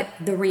 But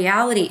the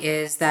reality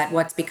is that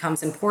what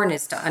becomes important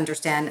is to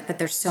understand that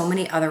there's so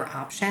many other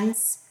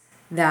options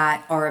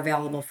that are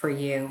available for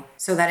you,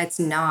 so that it's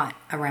not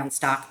around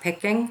stock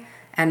picking,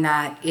 and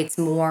that it's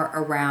more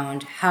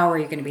around how are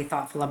you going to be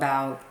thoughtful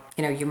about,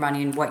 your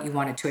money and what you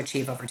want it to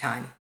achieve over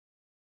time.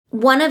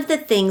 One of the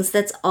things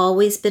that's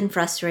always been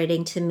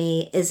frustrating to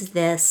me is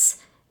this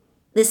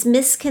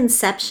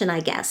misconception, I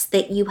guess,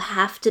 that you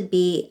have to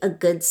be a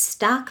good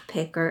stock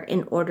picker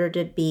in order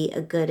to be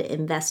a good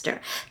investor.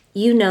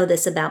 You know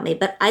this about me,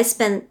 but I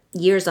spent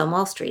years on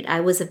Wall Street. I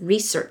was a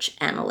research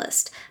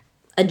analyst,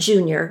 a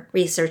junior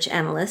research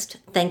analyst,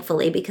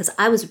 thankfully, because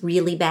I was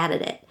really bad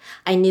at it.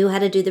 I knew how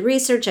to do the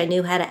research. I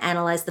knew how to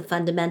analyze the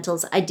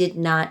fundamentals. I did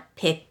not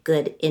pick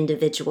good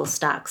individual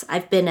stocks.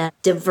 I've been a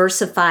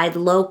diversified,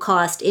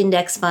 low-cost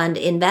index fund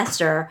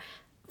investor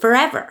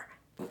forever.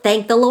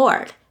 Thank the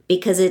Lord,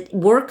 because it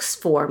works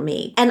for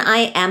me. And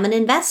I am an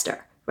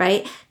investor,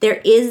 right?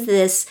 There is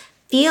this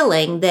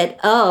feeling that,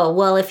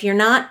 if you're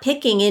not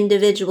picking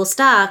individual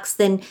stocks,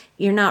 then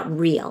you're not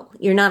real.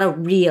 You're not a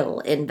real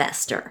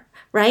investor,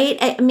 right?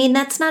 I mean,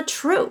 that's not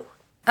true.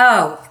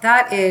 Oh,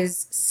 that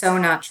is so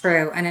not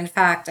true. And in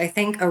fact, I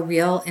think a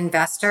real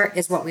investor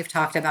is what we've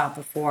talked about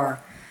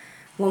before.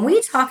 When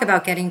we talk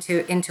about getting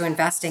into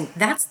investing,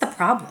 that's the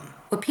problem.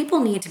 What people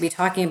need to be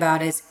talking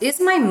about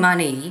is my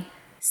money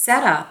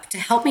set up to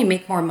help me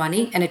make more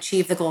money and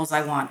achieve the goals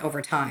I want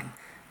over time?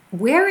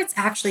 Where it's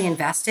actually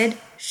invested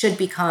should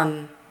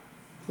become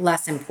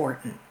less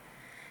important.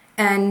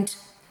 And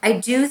I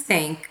do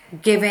think,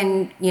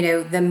 given,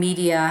 the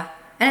media,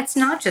 and it's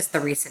not just the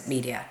recent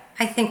media,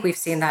 I think we've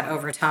seen that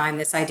over time,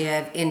 this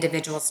idea of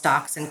individual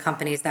stocks and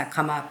companies that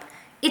come up.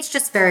 It's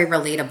just very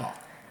relatable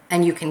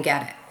and you can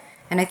get it.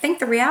 And I think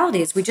the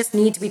reality is we just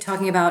need to be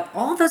talking about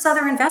all those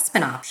other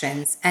investment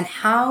options and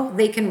how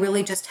they can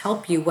really just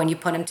help you when you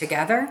put them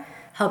together,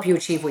 help you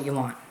achieve what you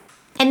want.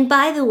 And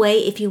by the way,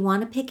 if you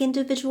want to pick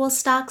individual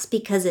stocks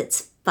because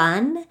it's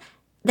fun,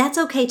 that's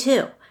okay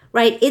too,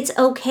 right? It's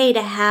okay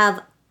to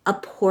have a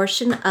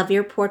portion of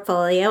your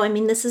portfolio. I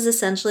mean, this is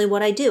essentially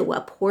what I do,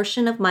 a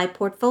portion of my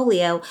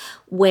portfolio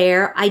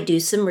where I do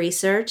some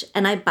research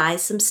and I buy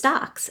some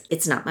stocks.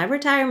 It's not my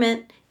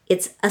retirement.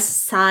 It's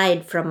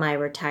aside from my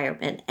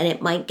retirement, and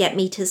it might get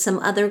me to some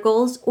other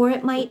goals, or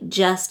it might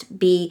just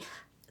be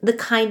the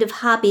kind of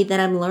hobby that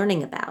I'm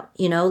learning about,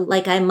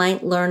 like I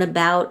might learn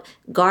about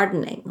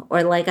gardening,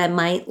 or like I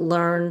might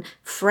learn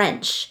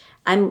French.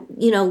 I'm,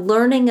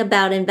 learning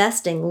about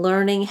investing,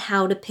 learning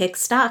how to pick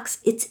stocks.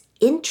 It's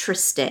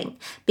interesting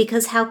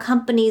because how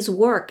companies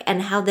work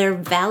and how they're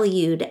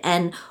valued,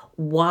 and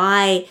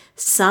why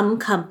some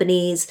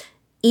companies,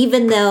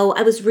 even though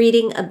I was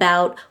reading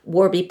about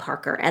Warby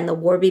Parker and the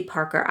Warby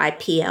Parker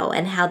IPO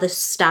and how the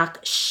stock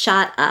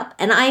shot up.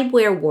 And I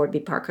wear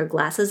Warby Parker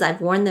glasses.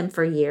 I've worn them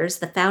for years.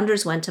 The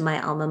founders went to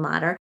my alma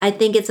mater. I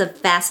think it's a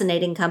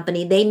fascinating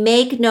company. They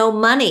make no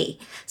money.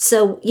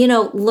 So,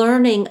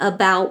 learning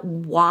about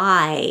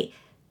why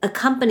a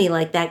company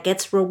like that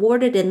gets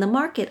rewarded in the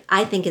market,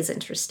 I think is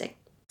interesting.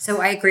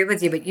 So I agree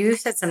with you, but you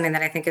said something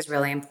that I think is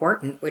really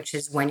important, which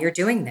is when you're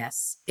doing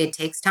this, it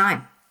takes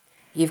time.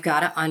 You've got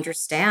to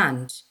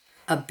understand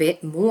a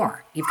bit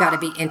more. You've got to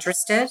be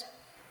interested,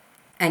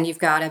 and you've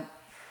got to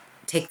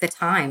take the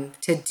time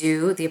to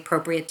do the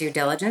appropriate due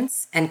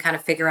diligence and kind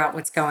of figure out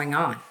what's going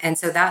on. And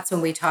so that's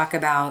when we talk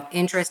about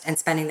interest and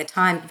spending the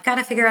time. You've got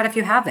to figure out if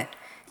you have it.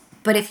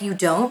 But if you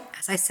don't,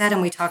 as I said,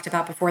 and we talked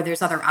about before,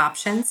 there's other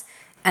options.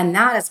 And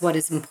that is what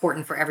is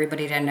important for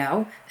everybody to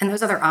know. And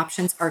those other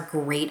options are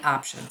great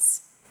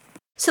options.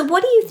 So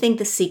what do you think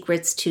the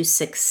secrets to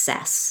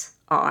success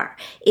are?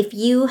 If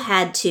you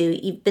had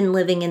to, you've been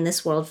living in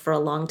this world for a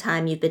long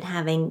time, you've been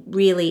having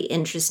really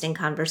interesting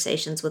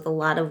conversations with a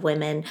lot of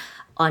women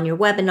on your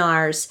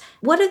webinars.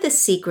 What are the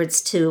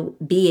secrets to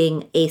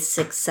being a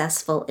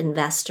successful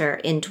investor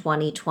in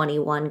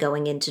 2021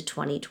 going into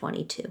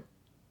 2022?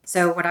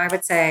 So what I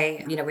would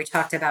say, we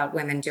talked about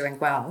women doing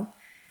well,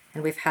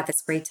 and we've had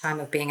this great time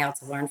of being able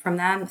to learn from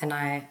them. And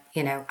I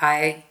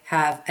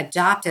have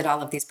adopted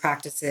all of these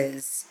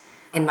practices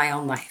in my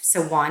own life.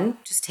 So one,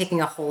 just taking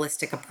a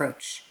holistic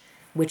approach,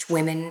 which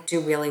women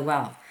do really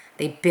well.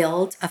 They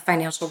build a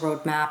financial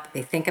roadmap.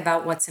 They think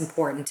about what's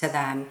important to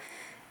them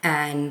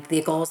and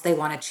the goals they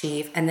want to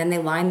achieve. And then they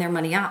line their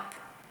money up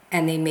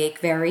and they make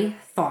very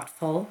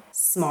thoughtful,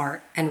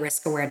 smart, and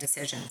risk-aware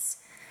decisions.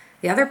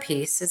 The other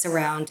piece is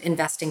around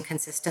investing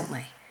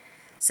consistently.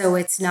 So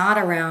it's not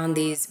around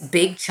these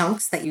big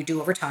chunks that you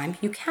do over time.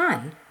 You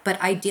can, but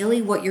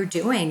ideally what you're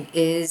doing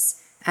is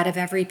out of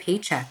every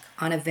paycheck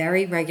on a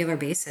very regular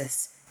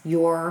basis,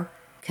 you're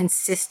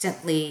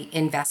consistently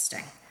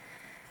investing.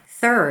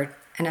 Third,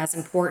 and as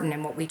important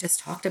in what we just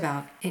talked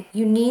about,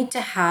 you need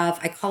to have,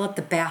 I call it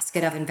the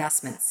basket of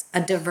investments, a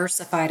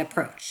diversified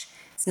approach.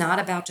 It's not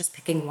about just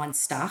picking one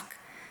stock,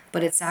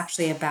 but it's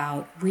actually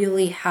about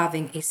really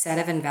having a set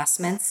of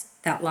investments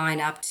that line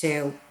up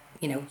to,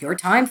 your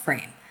time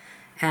frame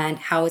and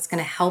how it's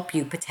going to help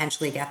you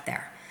potentially get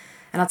there.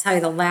 And I'll tell you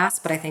the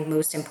last, but I think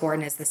most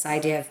important, is this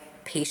idea of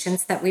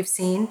patience that we've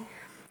seen.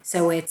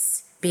 So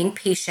it's being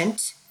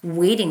patient,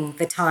 waiting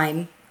the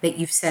time that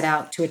you've set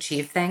out to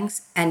achieve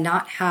things, and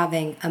not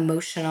having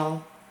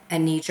emotional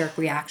and knee-jerk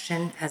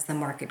reaction as the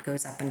market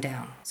goes up and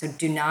down. So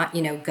do not,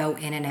 go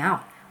in and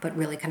out, but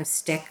really kind of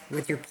stick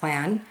with your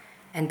plan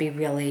and be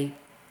really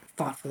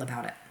thoughtful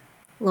about it.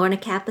 Lorna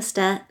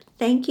Capista,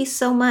 thank you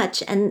so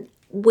much. And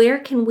where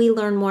can we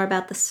learn more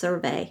about the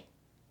survey?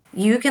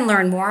 You can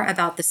learn more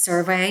about the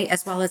survey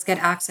as well as get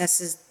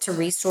access to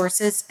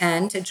resources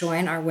and to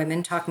join our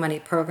Women Talk Money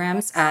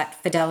programs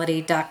at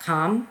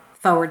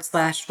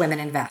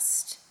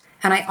fidelity.com/womeninvest.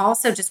 And I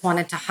also just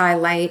wanted to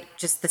highlight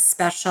just the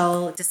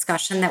special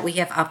discussion that we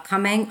have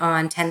upcoming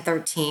on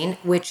 10/13,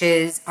 which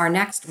is our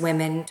next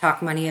Women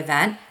Talk Money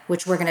event,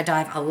 which we're going to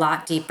dive a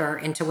lot deeper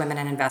into women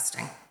and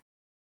investing.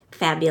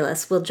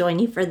 Fabulous. We'll join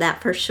you for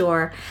that for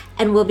sure.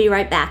 And we'll be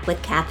right back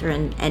with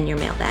Catherine and your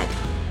mailbag.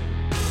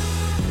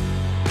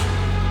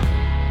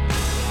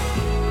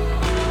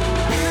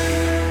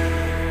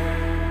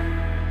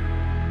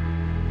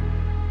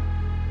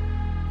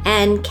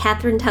 And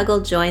Catherine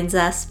Tuggle joins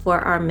us for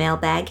our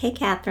mailbag. Hey,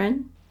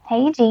 Catherine.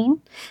 Hey,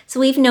 Jean. So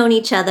we've known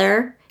each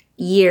other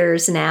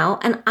years now,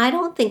 and I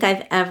don't think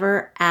I've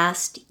ever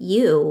asked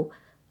you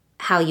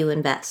how you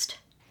invest.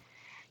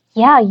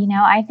 Yeah,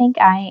 I think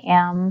I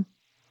am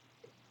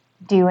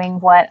doing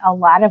what a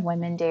lot of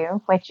women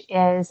do, which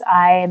is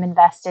I am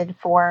invested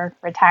for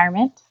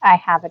retirement. I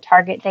have a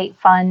target date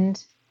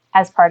fund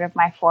as part of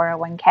my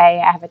 401k.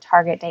 I have a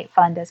target date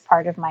fund as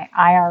part of my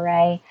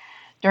IRA.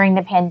 During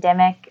the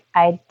pandemic,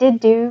 I did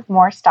do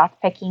more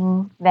stock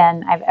picking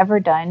than I've ever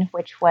done,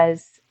 which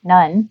was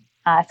none.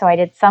 So I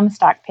did some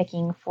stock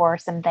picking for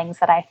some things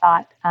that I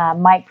thought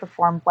might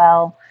perform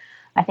well.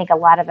 I think a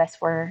lot of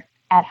us were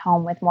at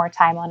home with more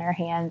time on our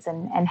hands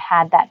and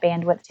had that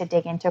bandwidth to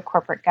dig into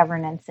corporate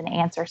governance and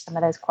answer some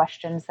of those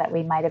questions that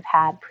we might have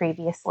had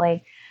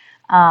previously.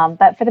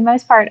 But for the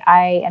most part,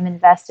 I am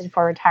invested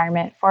for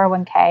retirement,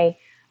 401k,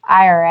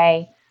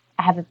 IRA. I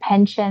I have a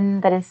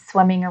pension that is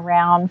swimming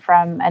around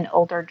from an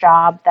older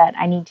job that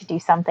I need to do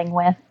something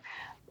with.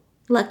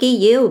 Lucky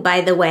you,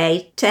 by the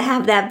way, to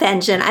have that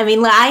pension. I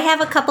mean, I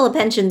have a couple of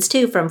pensions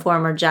too from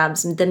former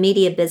jobs. The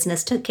media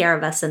business took care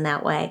of us in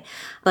that way,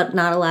 but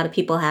not a lot of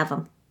people have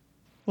them.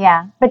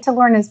 Yeah, but to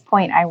Lorna's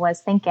point, I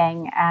was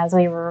thinking as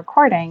we were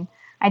recording,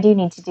 I do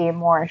need to do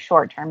more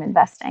short-term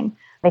investing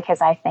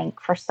because I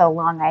think for so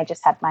long I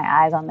just had my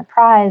eyes on the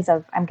prize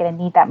of I'm going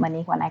to need that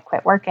money when I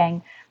quit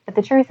working. But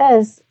the truth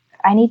is,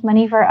 I need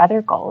money for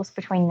other goals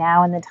between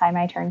now and the time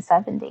I turn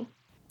 70.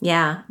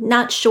 Yeah,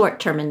 not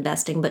short-term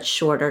investing, but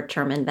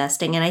shorter-term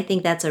investing. And I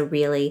think that's a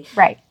really,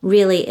 Right.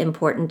 really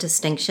important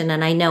distinction.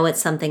 And I know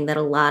it's something that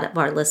a lot of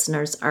our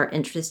listeners are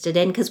interested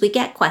in because we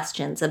get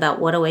questions about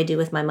what do I do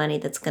with my money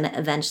that's going to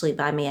eventually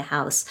buy me a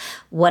house?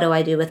 What do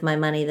I do with my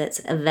money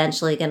that's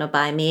eventually going to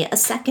buy me a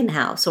second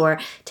house or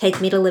take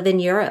me to live in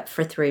Europe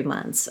for 3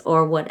 months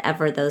or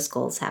whatever those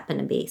goals happen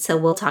to be. So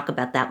we'll talk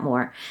about that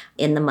more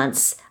in the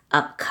months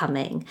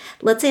upcoming.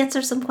 Let's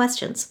answer some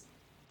questions.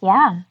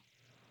 Yeah.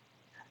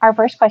 Our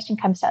first question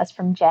comes to us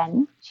from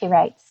Jen. She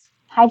writes,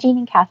 "Hi, Jean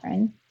and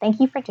Catherine. Thank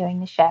you for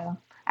doing the show.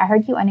 I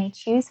heard you on a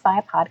Choose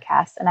 5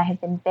 podcast, and I have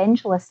been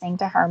binge listening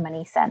to Her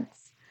Money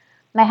since.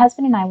 My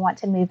husband and I want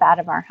to move out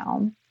of our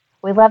home.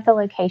 We love the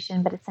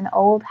location, but it's an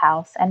old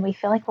house, and we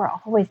feel like we're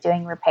always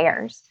doing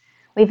repairs.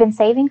 We've been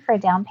saving for a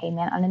down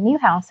payment on a new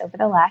house over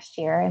the last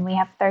year, and we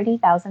have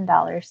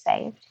 $30,000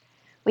 saved.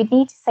 We'd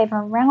need to save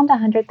around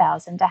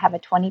 $100,000 to have a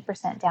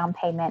 20% down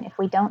payment if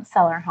we don't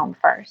sell our home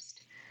first.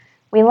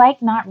 We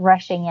like not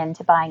rushing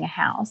into buying a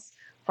house.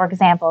 For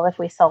example, if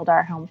we sold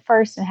our home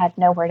first and had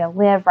nowhere to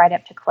live right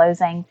up to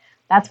closing,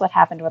 that's what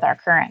happened with our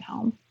current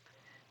home.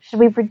 Should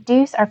we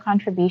reduce our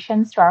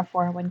contributions to our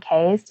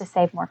 401ks to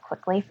save more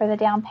quickly for the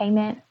down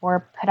payment,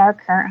 or put our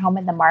current home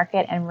in the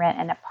market and rent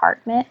an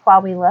apartment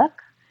while we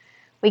look?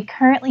 We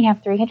currently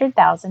have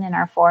 $300,000 in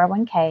our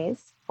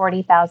 401ks,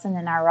 $40,000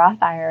 in our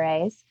Roth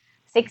IRAs,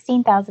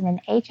 $16,000 in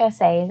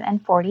HSAs,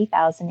 and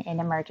 $40,000 in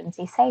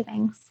emergency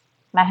savings.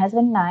 My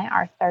husband and I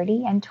are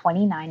 30 and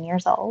 29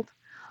 years old.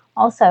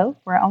 Also,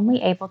 we're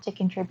only able to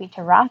contribute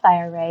to Roth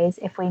IRAs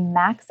if we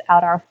max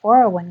out our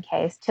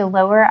 401ks to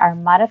lower our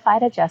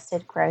modified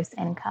adjusted gross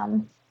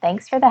income.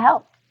 Thanks for the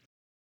help."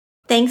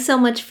 Thanks so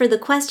much for the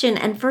question.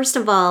 And first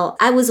of all,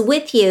 I was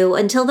with you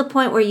until the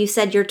point where you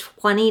said you're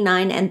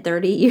 29 and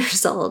 30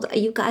 years old.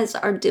 You guys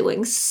are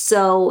doing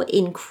so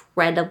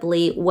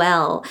incredibly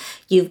well.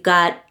 You've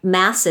got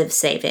massive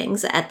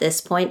savings at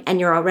this point, and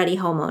you're already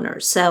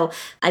homeowners. So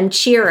I'm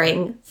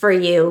cheering for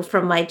you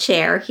from my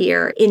chair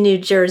here in New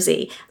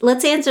Jersey.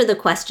 Let's answer the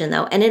question,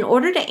 though. And in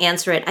order to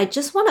answer it, I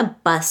just want to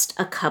bust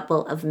a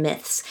couple of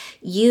myths.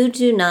 You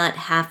do not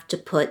have to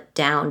put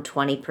down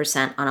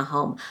 20% on a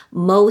home.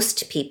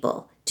 Most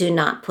people do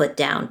not put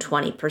down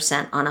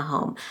 20% on a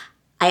home.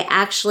 I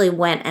actually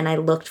went and I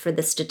looked for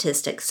the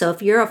statistics. So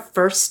if you're a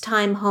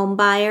first-time home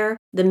buyer,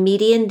 the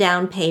median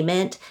down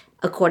payment,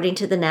 according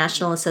to the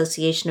National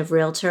Association of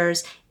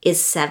Realtors,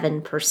 is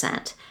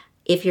 7%.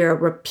 If you're a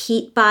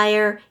repeat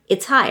buyer,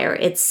 it's higher.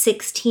 It's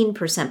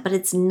 16%, but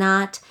it's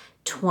not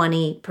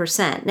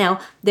 20%. Now,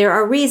 there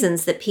are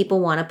reasons that people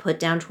want to put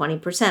down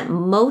 20%,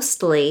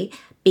 mostly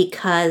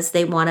because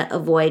they want to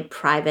avoid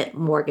private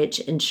mortgage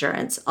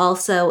insurance.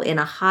 Also, in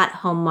a hot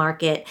home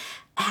market,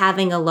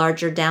 having a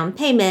larger down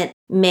payment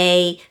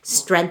may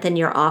strengthen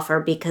your offer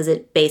because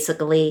it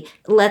basically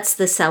lets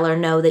the seller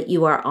know that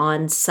you are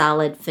on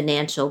solid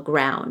financial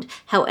ground.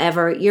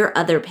 However, your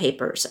other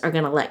papers are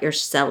going to let your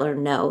seller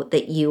know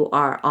that you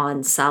are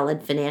on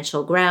solid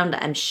financial ground.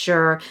 I'm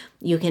sure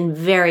you can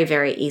very,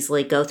 very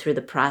easily go through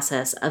the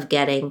process of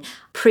getting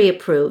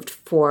pre-approved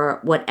for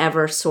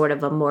whatever sort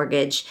of a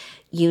mortgage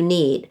you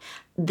need.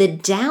 The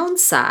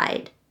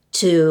downside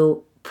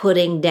to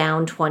putting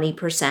down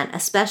 20%,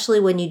 especially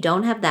when you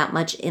don't have that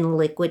much in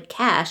liquid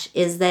cash,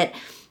 is that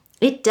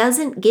it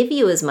doesn't give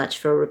you as much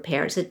for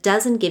repairs. It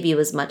doesn't give you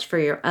as much for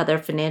your other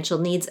financial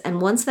needs.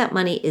 And once that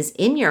money is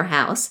in your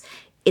house,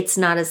 it's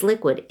not as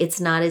liquid.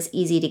 It's not as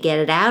easy to get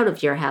it out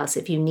of your house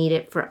if you need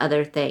it for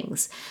other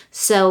things.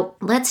 So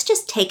let's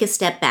just take a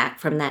step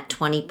back from that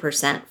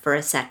 20% for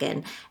a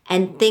second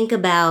and think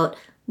about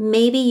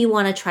maybe you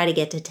want to try to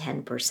get to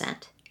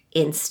 10%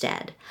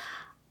 instead.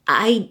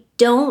 I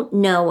don't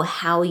know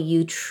how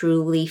you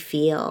truly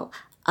feel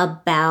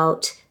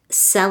about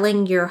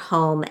selling your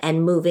home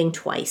and moving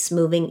twice,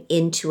 moving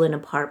into an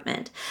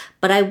apartment.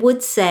 But I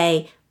would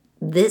say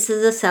this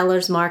is a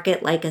seller's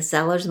market, like a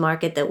seller's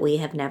market that we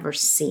have never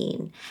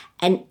seen.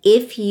 And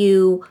if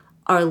you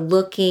are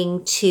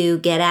looking to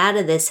get out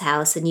of this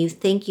house and you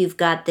think you've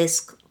got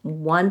this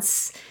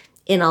once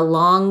in a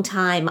long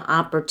time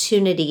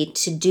opportunity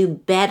to do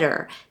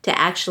better, to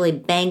actually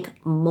bank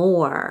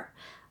more,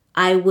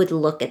 I would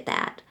look at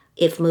that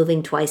if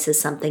moving twice is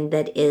something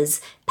that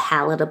is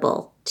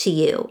palatable to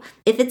you.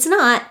 If it's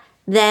not,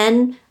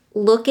 then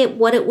look at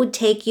what it would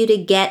take you to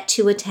get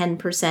to a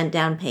 10%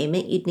 down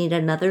payment. You'd need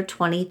another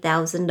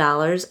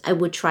 $20,000. I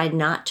would try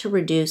not to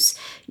reduce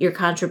your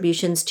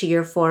contributions to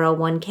your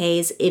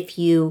 401ks if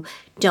you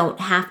don't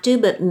have to,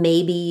 but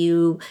maybe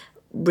you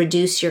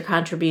reduce your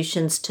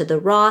contributions to the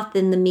Roth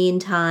in the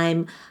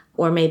meantime,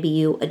 or maybe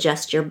you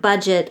adjust your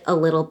budget a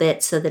little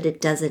bit so that it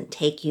doesn't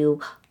take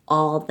you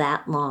all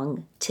that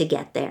long to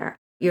get there.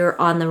 You're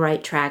on the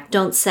right track.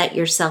 Don't set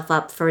yourself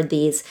up for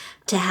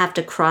to have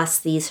to cross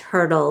these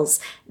hurdles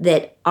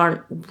that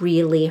aren't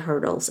really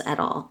hurdles at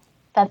all.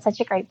 That's such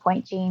a great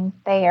point, Jean.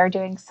 They are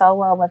doing so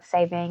well with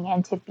saving,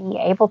 and to be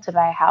able to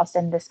buy a house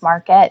in this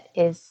market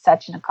is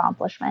such an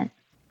accomplishment.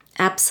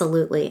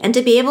 Absolutely. And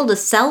to be able to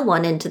sell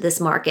one into this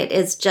market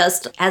is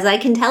just, as I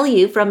can tell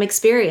you from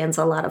experience,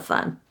 a lot of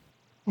fun.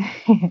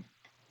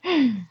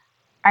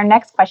 Our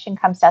next question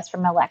comes to us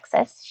from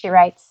Alexis. She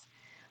writes,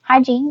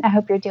 "Hi, Jean. I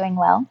hope you're doing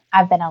well.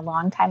 I've been a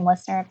longtime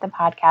listener of the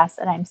podcast,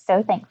 and I'm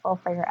so thankful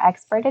for your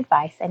expert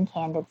advice and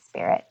candid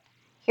spirit.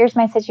 Here's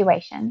my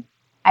situation.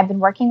 I've been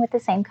working with the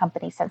same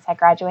company since I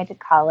graduated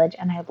college,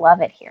 and I love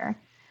it here.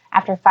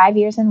 After 5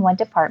 years in one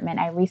department,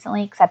 I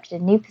recently accepted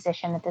a new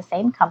position at the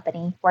same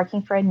company,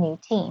 working for a new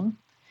team.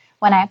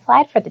 When I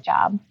applied for the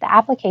job, the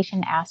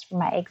application asked for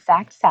my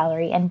exact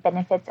salary and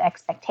benefits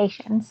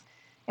expectations.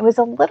 It was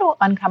a little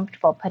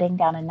uncomfortable putting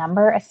down a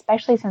number,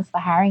 especially since the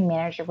hiring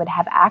manager would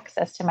have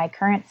access to my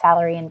current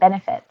salary and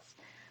benefits.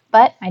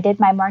 But I did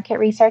my market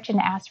research and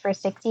asked for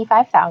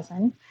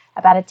 $65,000,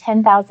 about a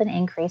 $10,000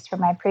 increase from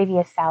my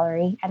previous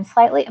salary, and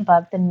slightly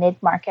above the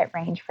mid-market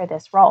range for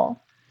this role.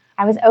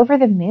 I was over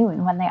the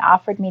moon when they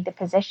offered me the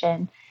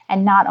position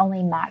and not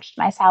only matched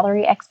my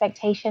salary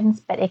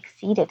expectations, but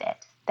exceeded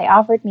it. They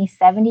offered me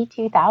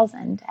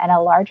 $72,000 and a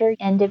larger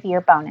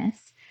end-of-year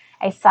bonus,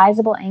 a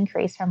sizable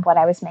increase from what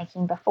I was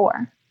making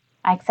before.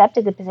 I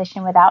accepted the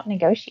position without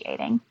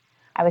negotiating.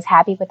 I was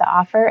happy with the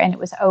offer, and it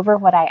was over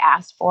what I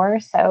asked for,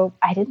 so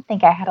I didn't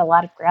think I had a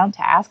lot of ground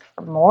to ask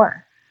for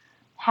more.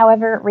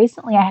 However,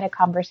 recently I had a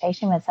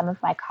conversation with some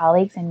of my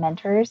colleagues and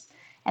mentors,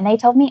 and they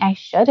told me I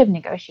should have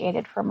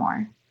negotiated for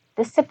more.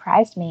 This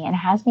surprised me and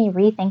has me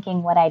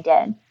rethinking what I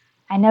did.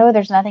 I know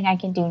there's nothing I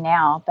can do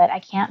now, but I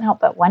can't help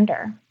but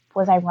wonder,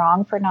 was I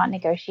wrong for not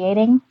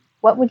negotiating?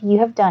 What would you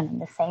have done in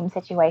the same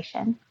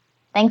situation?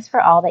 Thanks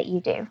for all that you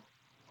do."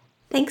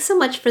 Thanks so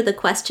much for the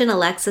question,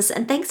 Alexis,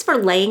 and thanks for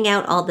laying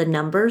out all the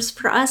numbers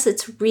for us.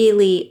 It's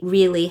really,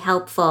 really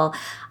helpful.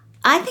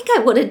 I think I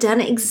would have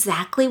done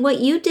exactly what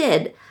you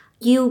did.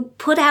 You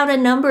put out a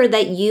number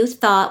that you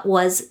thought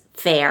was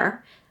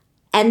fair,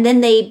 and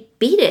then they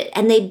beat it,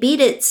 and they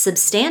beat it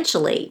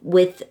substantially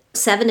with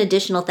 $7,000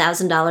 additional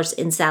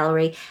in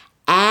salary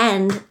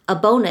and a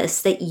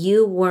bonus that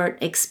you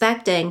weren't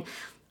expecting.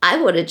 I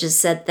would have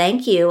just said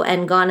thank you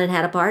and gone and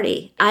had a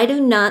party. I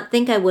do not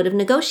think I would have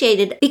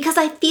negotiated because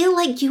I feel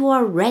like you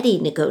already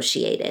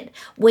negotiated.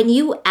 When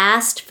you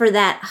asked for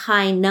that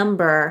high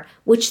number,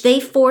 which they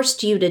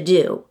forced you to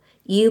do,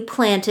 you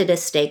planted a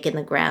stake in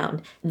the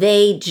ground.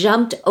 They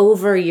jumped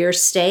over your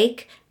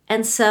stake.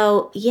 And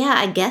so, yeah,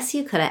 I guess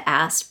you could have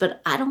asked, but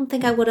I don't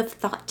think I would have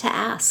thought to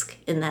ask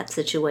in that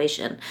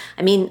situation.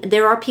 I mean,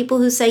 there are people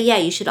who say, yeah,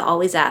 you should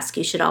always ask.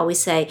 You should always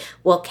say,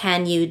 well,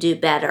 can you do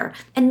better?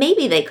 And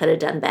maybe they could have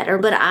done better,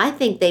 but I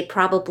think they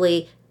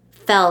probably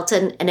felt,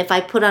 and if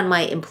I put on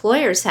my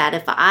employer's hat,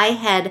 if I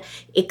had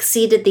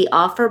exceeded the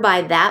offer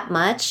by that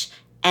much,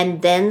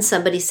 and then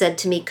somebody said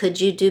to me, could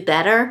you do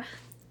better?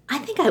 I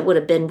think I would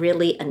have been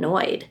really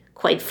annoyed,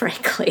 quite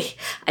frankly.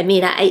 I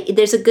mean,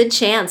 there's a good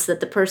chance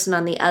that the person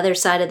on the other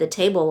side of the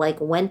table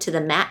went to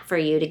the mat for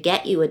you to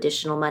get you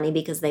additional money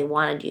because they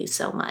wanted you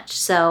so much.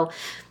 So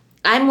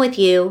I'm with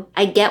you.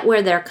 I get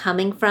where they're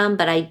coming from,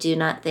 but I do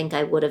not think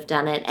I would have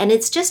done it. And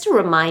it's just a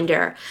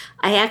reminder.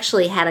 I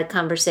actually had a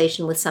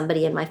conversation with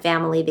somebody in my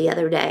family the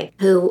other day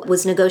who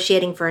was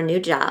negotiating for a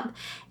new job,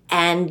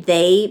 and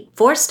they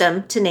forced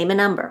him to name a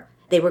number.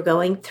 They were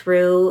going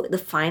through the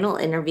final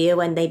interview,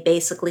 and they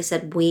basically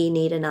said, we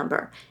need a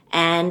number.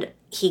 And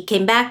he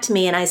came back to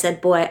me, and I said,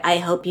 boy, I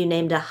hope you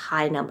named a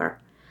high number.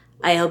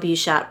 I hope you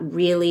shot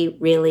really,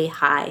 really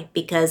high,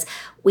 because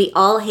we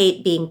all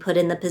hate being put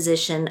in the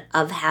position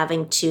of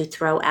having to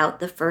throw out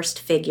the first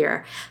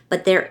figure.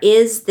 But there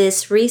is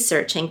this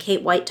research, and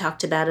Kate White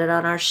talked about it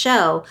on our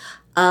show,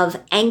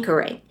 of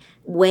anchoring.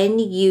 When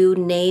you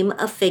name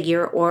a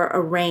figure or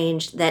a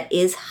range that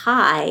is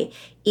high,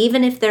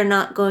 even if they're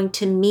not going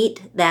to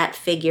meet that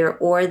figure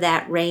or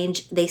that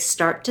range, they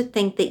start to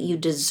think that you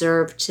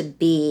deserve to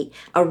be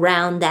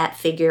around that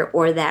figure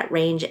or that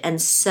range.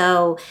 And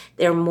so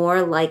they're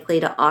more likely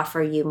to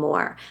offer you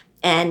more.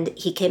 And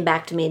he came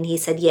back to me and he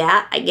said,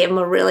 yeah, I gave him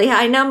a really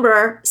high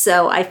number.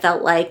 So I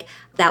felt like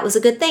that was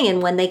a good thing.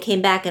 And when they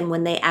came back and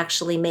when they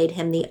actually made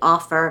him the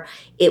offer,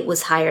 it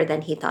was higher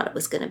than he thought it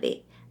was going to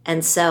be.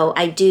 And so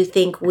I do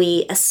think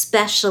we,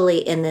 especially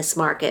in this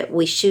market,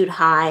 we shoot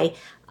high.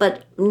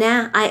 But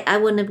I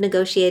wouldn't have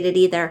negotiated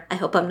either. I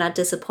hope I'm not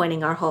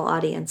disappointing our whole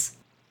audience.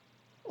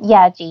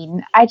 Yeah,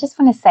 Jean, I just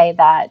want to say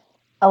that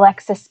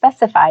Alexis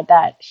specified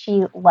that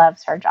she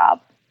loves her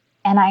job.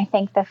 And I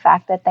think the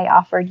fact that they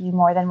offered you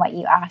more than what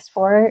you asked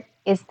for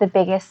is the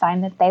biggest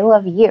sign that they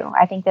love you.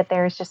 I think that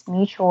there's just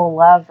mutual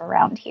love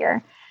around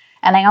here.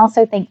 And I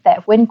also think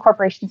that when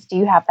corporations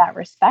do have that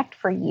respect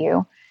for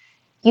you,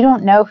 you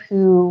don't know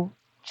who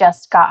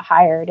just got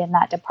hired in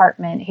that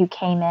department who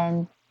came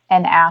in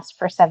and asked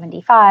for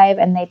 75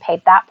 and they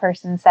paid that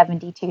person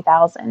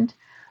 72,000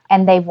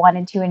 and they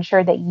wanted to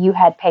ensure that you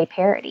had pay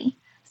parity.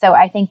 So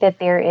I think that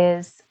there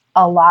is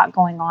a lot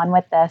going on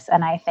with this,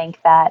 and I think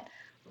that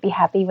be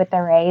happy with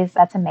the raise.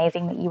 That's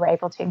amazing that you were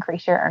able to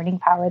increase your earning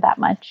power that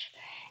much.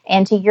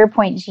 And to your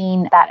point,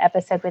 Jean, that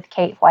episode with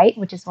Kate White,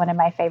 which is one of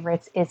my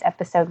favorites, is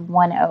episode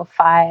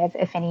 105,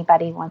 if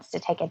anybody wants to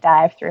take a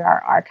dive through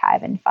our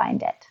archive and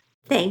find it.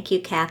 Thank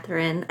you,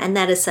 Catherine. And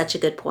that is such a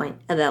good point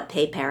about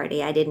pay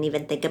parity. I didn't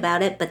even think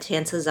about it, but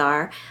chances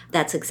are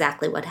that's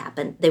exactly what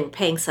happened. They were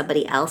paying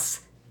somebody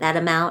else that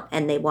amount,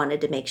 and they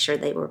wanted to make sure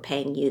they were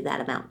paying you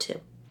that amount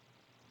too.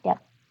 Yep.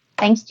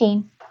 Thanks,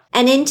 Jean.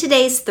 And in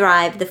today's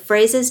Thrive, the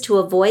phrases to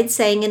avoid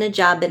saying in a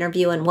job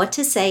interview and what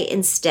to say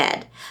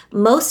instead.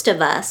 Most of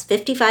us,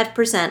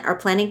 55%, are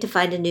planning to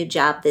find a new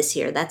job this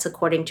year. That's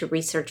according to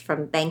research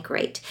from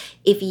Bankrate.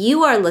 If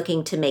you are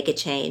looking to make a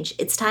change,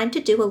 it's time to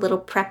do a little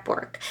prep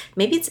work.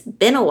 Maybe it's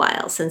been a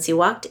while since you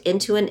walked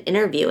into an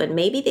interview, and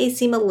maybe they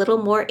seem a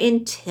little more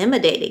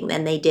intimidating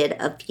than they did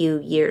a few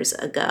years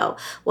ago.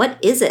 What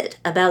is it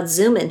about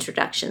Zoom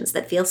introductions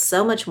that feels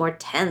so much more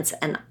tense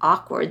and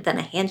awkward than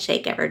a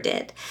handshake ever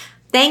did?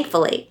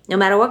 Thankfully, no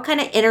matter what kind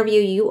of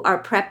interview you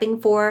are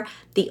prepping for,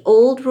 the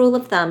old rule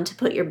of thumb to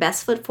put your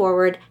best foot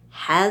forward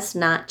has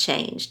not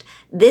changed.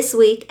 This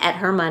week at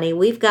Her Money,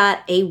 we've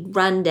got a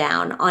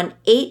rundown on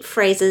 8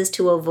 phrases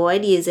to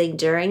avoid using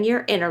during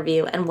your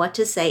interview and what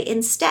to say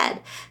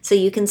instead, so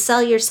you can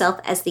sell yourself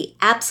as the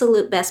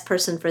absolute best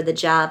person for the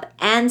job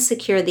and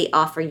secure the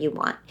offer you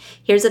want.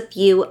 Here's a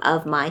few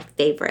of my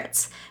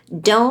favorites.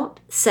 Don't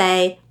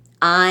say,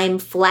 "I'm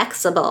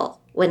flexible,"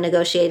 when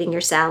negotiating your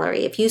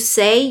salary. If you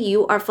say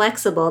you are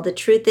flexible, the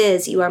truth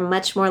is you are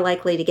much more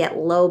likely to get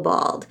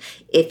lowballed.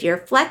 If you're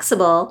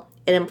flexible,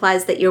 it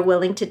implies that you're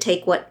willing to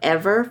take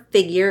whatever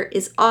figure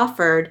is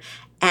offered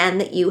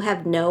and that you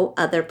have no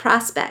other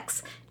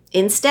prospects.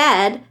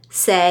 Instead,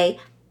 say,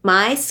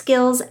 "My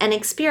skills and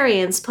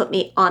experience put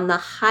me on the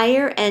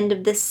higher end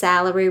of the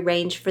salary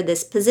range for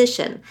this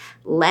position.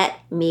 Let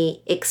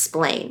me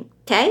explain."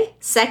 Okay?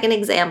 Second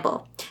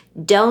example.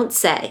 Don't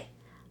say,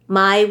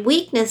 "My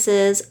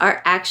weaknesses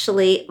are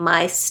actually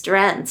my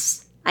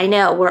strengths." I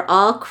know, we're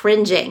all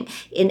cringing.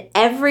 In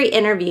every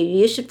interview,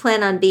 you should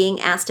plan on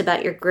being asked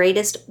about your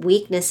greatest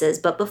weaknesses.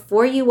 But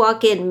before you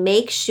walk in,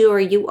 make sure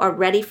you are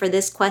ready for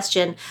this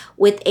question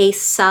with a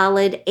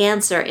solid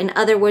answer. In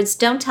other words,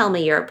 don't tell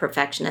me you're a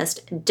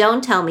perfectionist.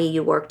 Don't tell me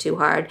you work too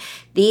hard.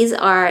 These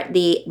are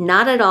the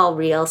not at all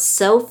real,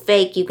 so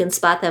fake you can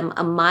spot them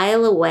a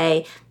mile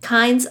away,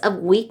 kinds of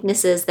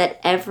weaknesses that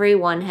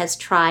everyone has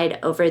tried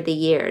over the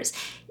years.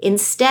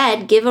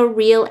 Instead, give a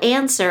real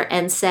answer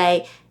and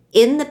say,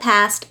 "In the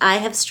past, I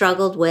have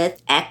struggled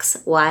with X,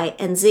 Y,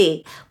 and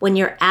Z." When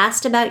you're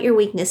asked about your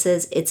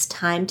weaknesses, it's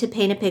time to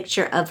paint a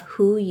picture of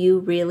who you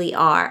really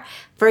are.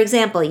 For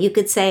example, you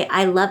could say,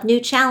 "I love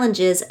new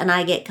challenges and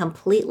I get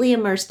completely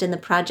immersed in the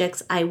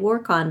projects I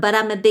work on, but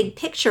I'm a big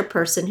picture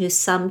person who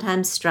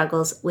sometimes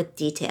struggles with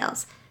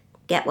details."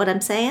 Get what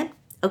I'm saying?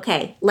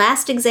 Okay,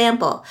 last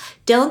example.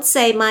 Don't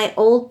say, "My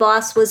old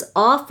boss was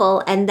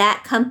awful and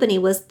that company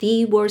was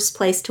the worst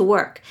place to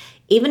work."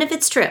 Even if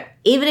it's true,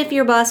 even if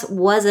your boss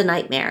was a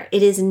nightmare,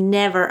 it is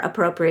never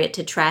appropriate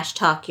to trash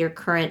talk your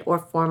current or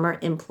former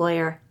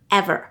employer,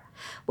 ever.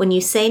 When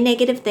you say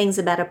negative things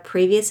about a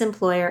previous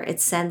employer, it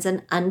sends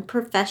an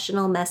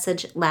unprofessional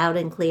message loud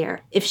and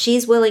clear. If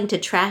she's willing to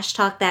trash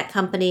talk that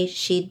company,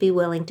 she'd be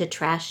willing to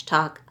trash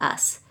talk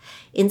us.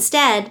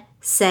 Instead,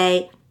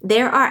 say,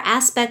 "There are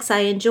aspects I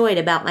enjoyed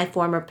about my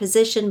former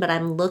position, but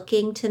I'm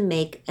looking to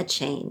make a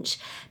change."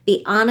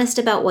 Be honest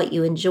about what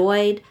you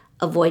enjoyed.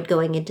 Avoid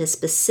going into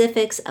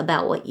specifics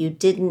about what you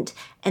didn't,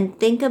 and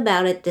think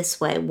about it this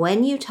way.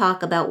 When you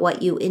talk about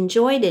what you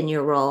enjoyed in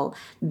your role,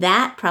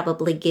 that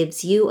probably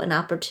gives you an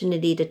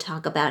opportunity to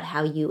talk about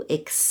how you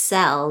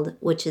excelled,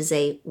 which is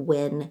a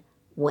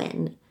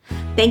win-win.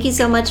 Thank you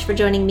so much for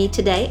joining me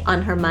today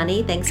on Her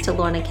Money. Thanks to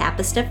Lorna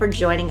Capista for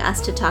joining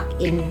us to talk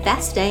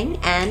investing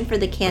and for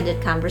the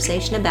candid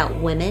conversation about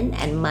women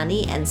and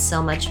money and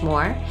so much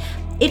more.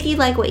 If you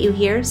like what you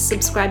hear,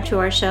 subscribe to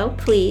our show,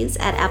 please,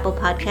 at Apple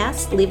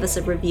Podcasts. Leave us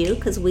a review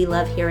because we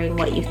love hearing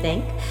what you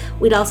think.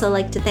 We'd also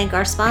like to thank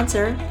our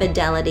sponsor,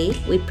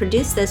 Fidelity. We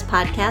produce this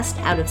podcast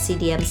out of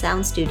CDM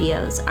Sound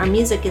Studios. Our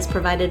music is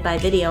provided by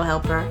Video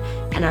Helper,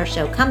 and our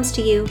show comes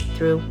to you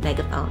through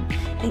Megaphone.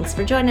 Thanks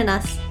for joining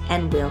us,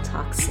 and we'll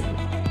talk soon.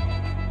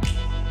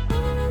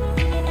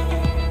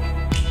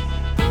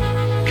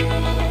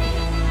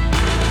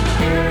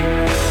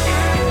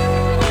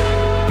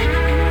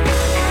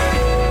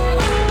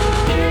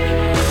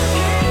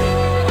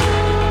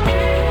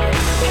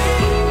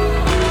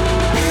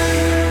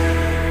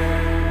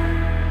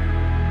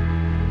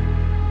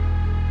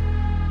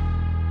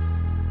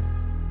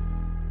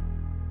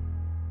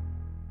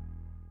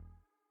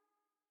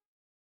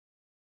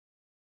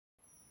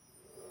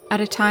 At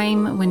a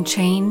time when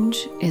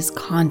change is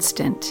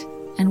constant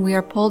and we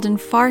are pulled in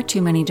far too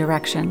many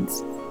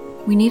directions,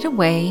 we need a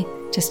way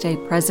to stay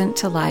present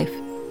to life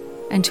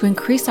and to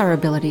increase our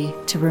ability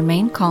to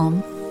remain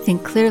calm,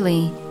 think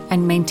clearly,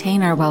 and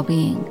maintain our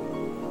well-being.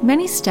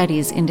 Many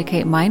studies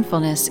indicate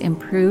mindfulness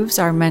improves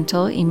our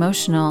mental,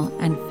 emotional,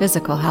 and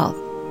physical health.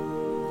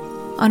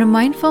 On A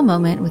Mindful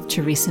Moment with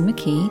Teresa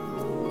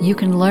McKee, you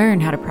can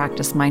learn how to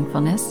practice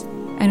mindfulness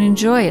and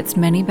enjoy its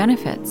many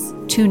benefits.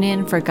 Tune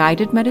in for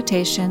guided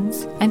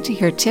meditations and to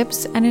hear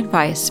tips and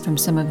advice from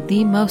some of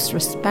the most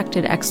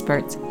respected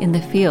experts in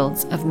the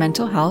fields of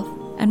mental health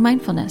and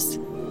mindfulness.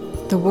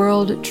 The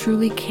world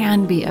truly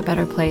can be a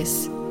better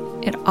place.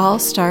 It all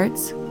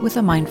starts with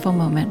a mindful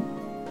moment.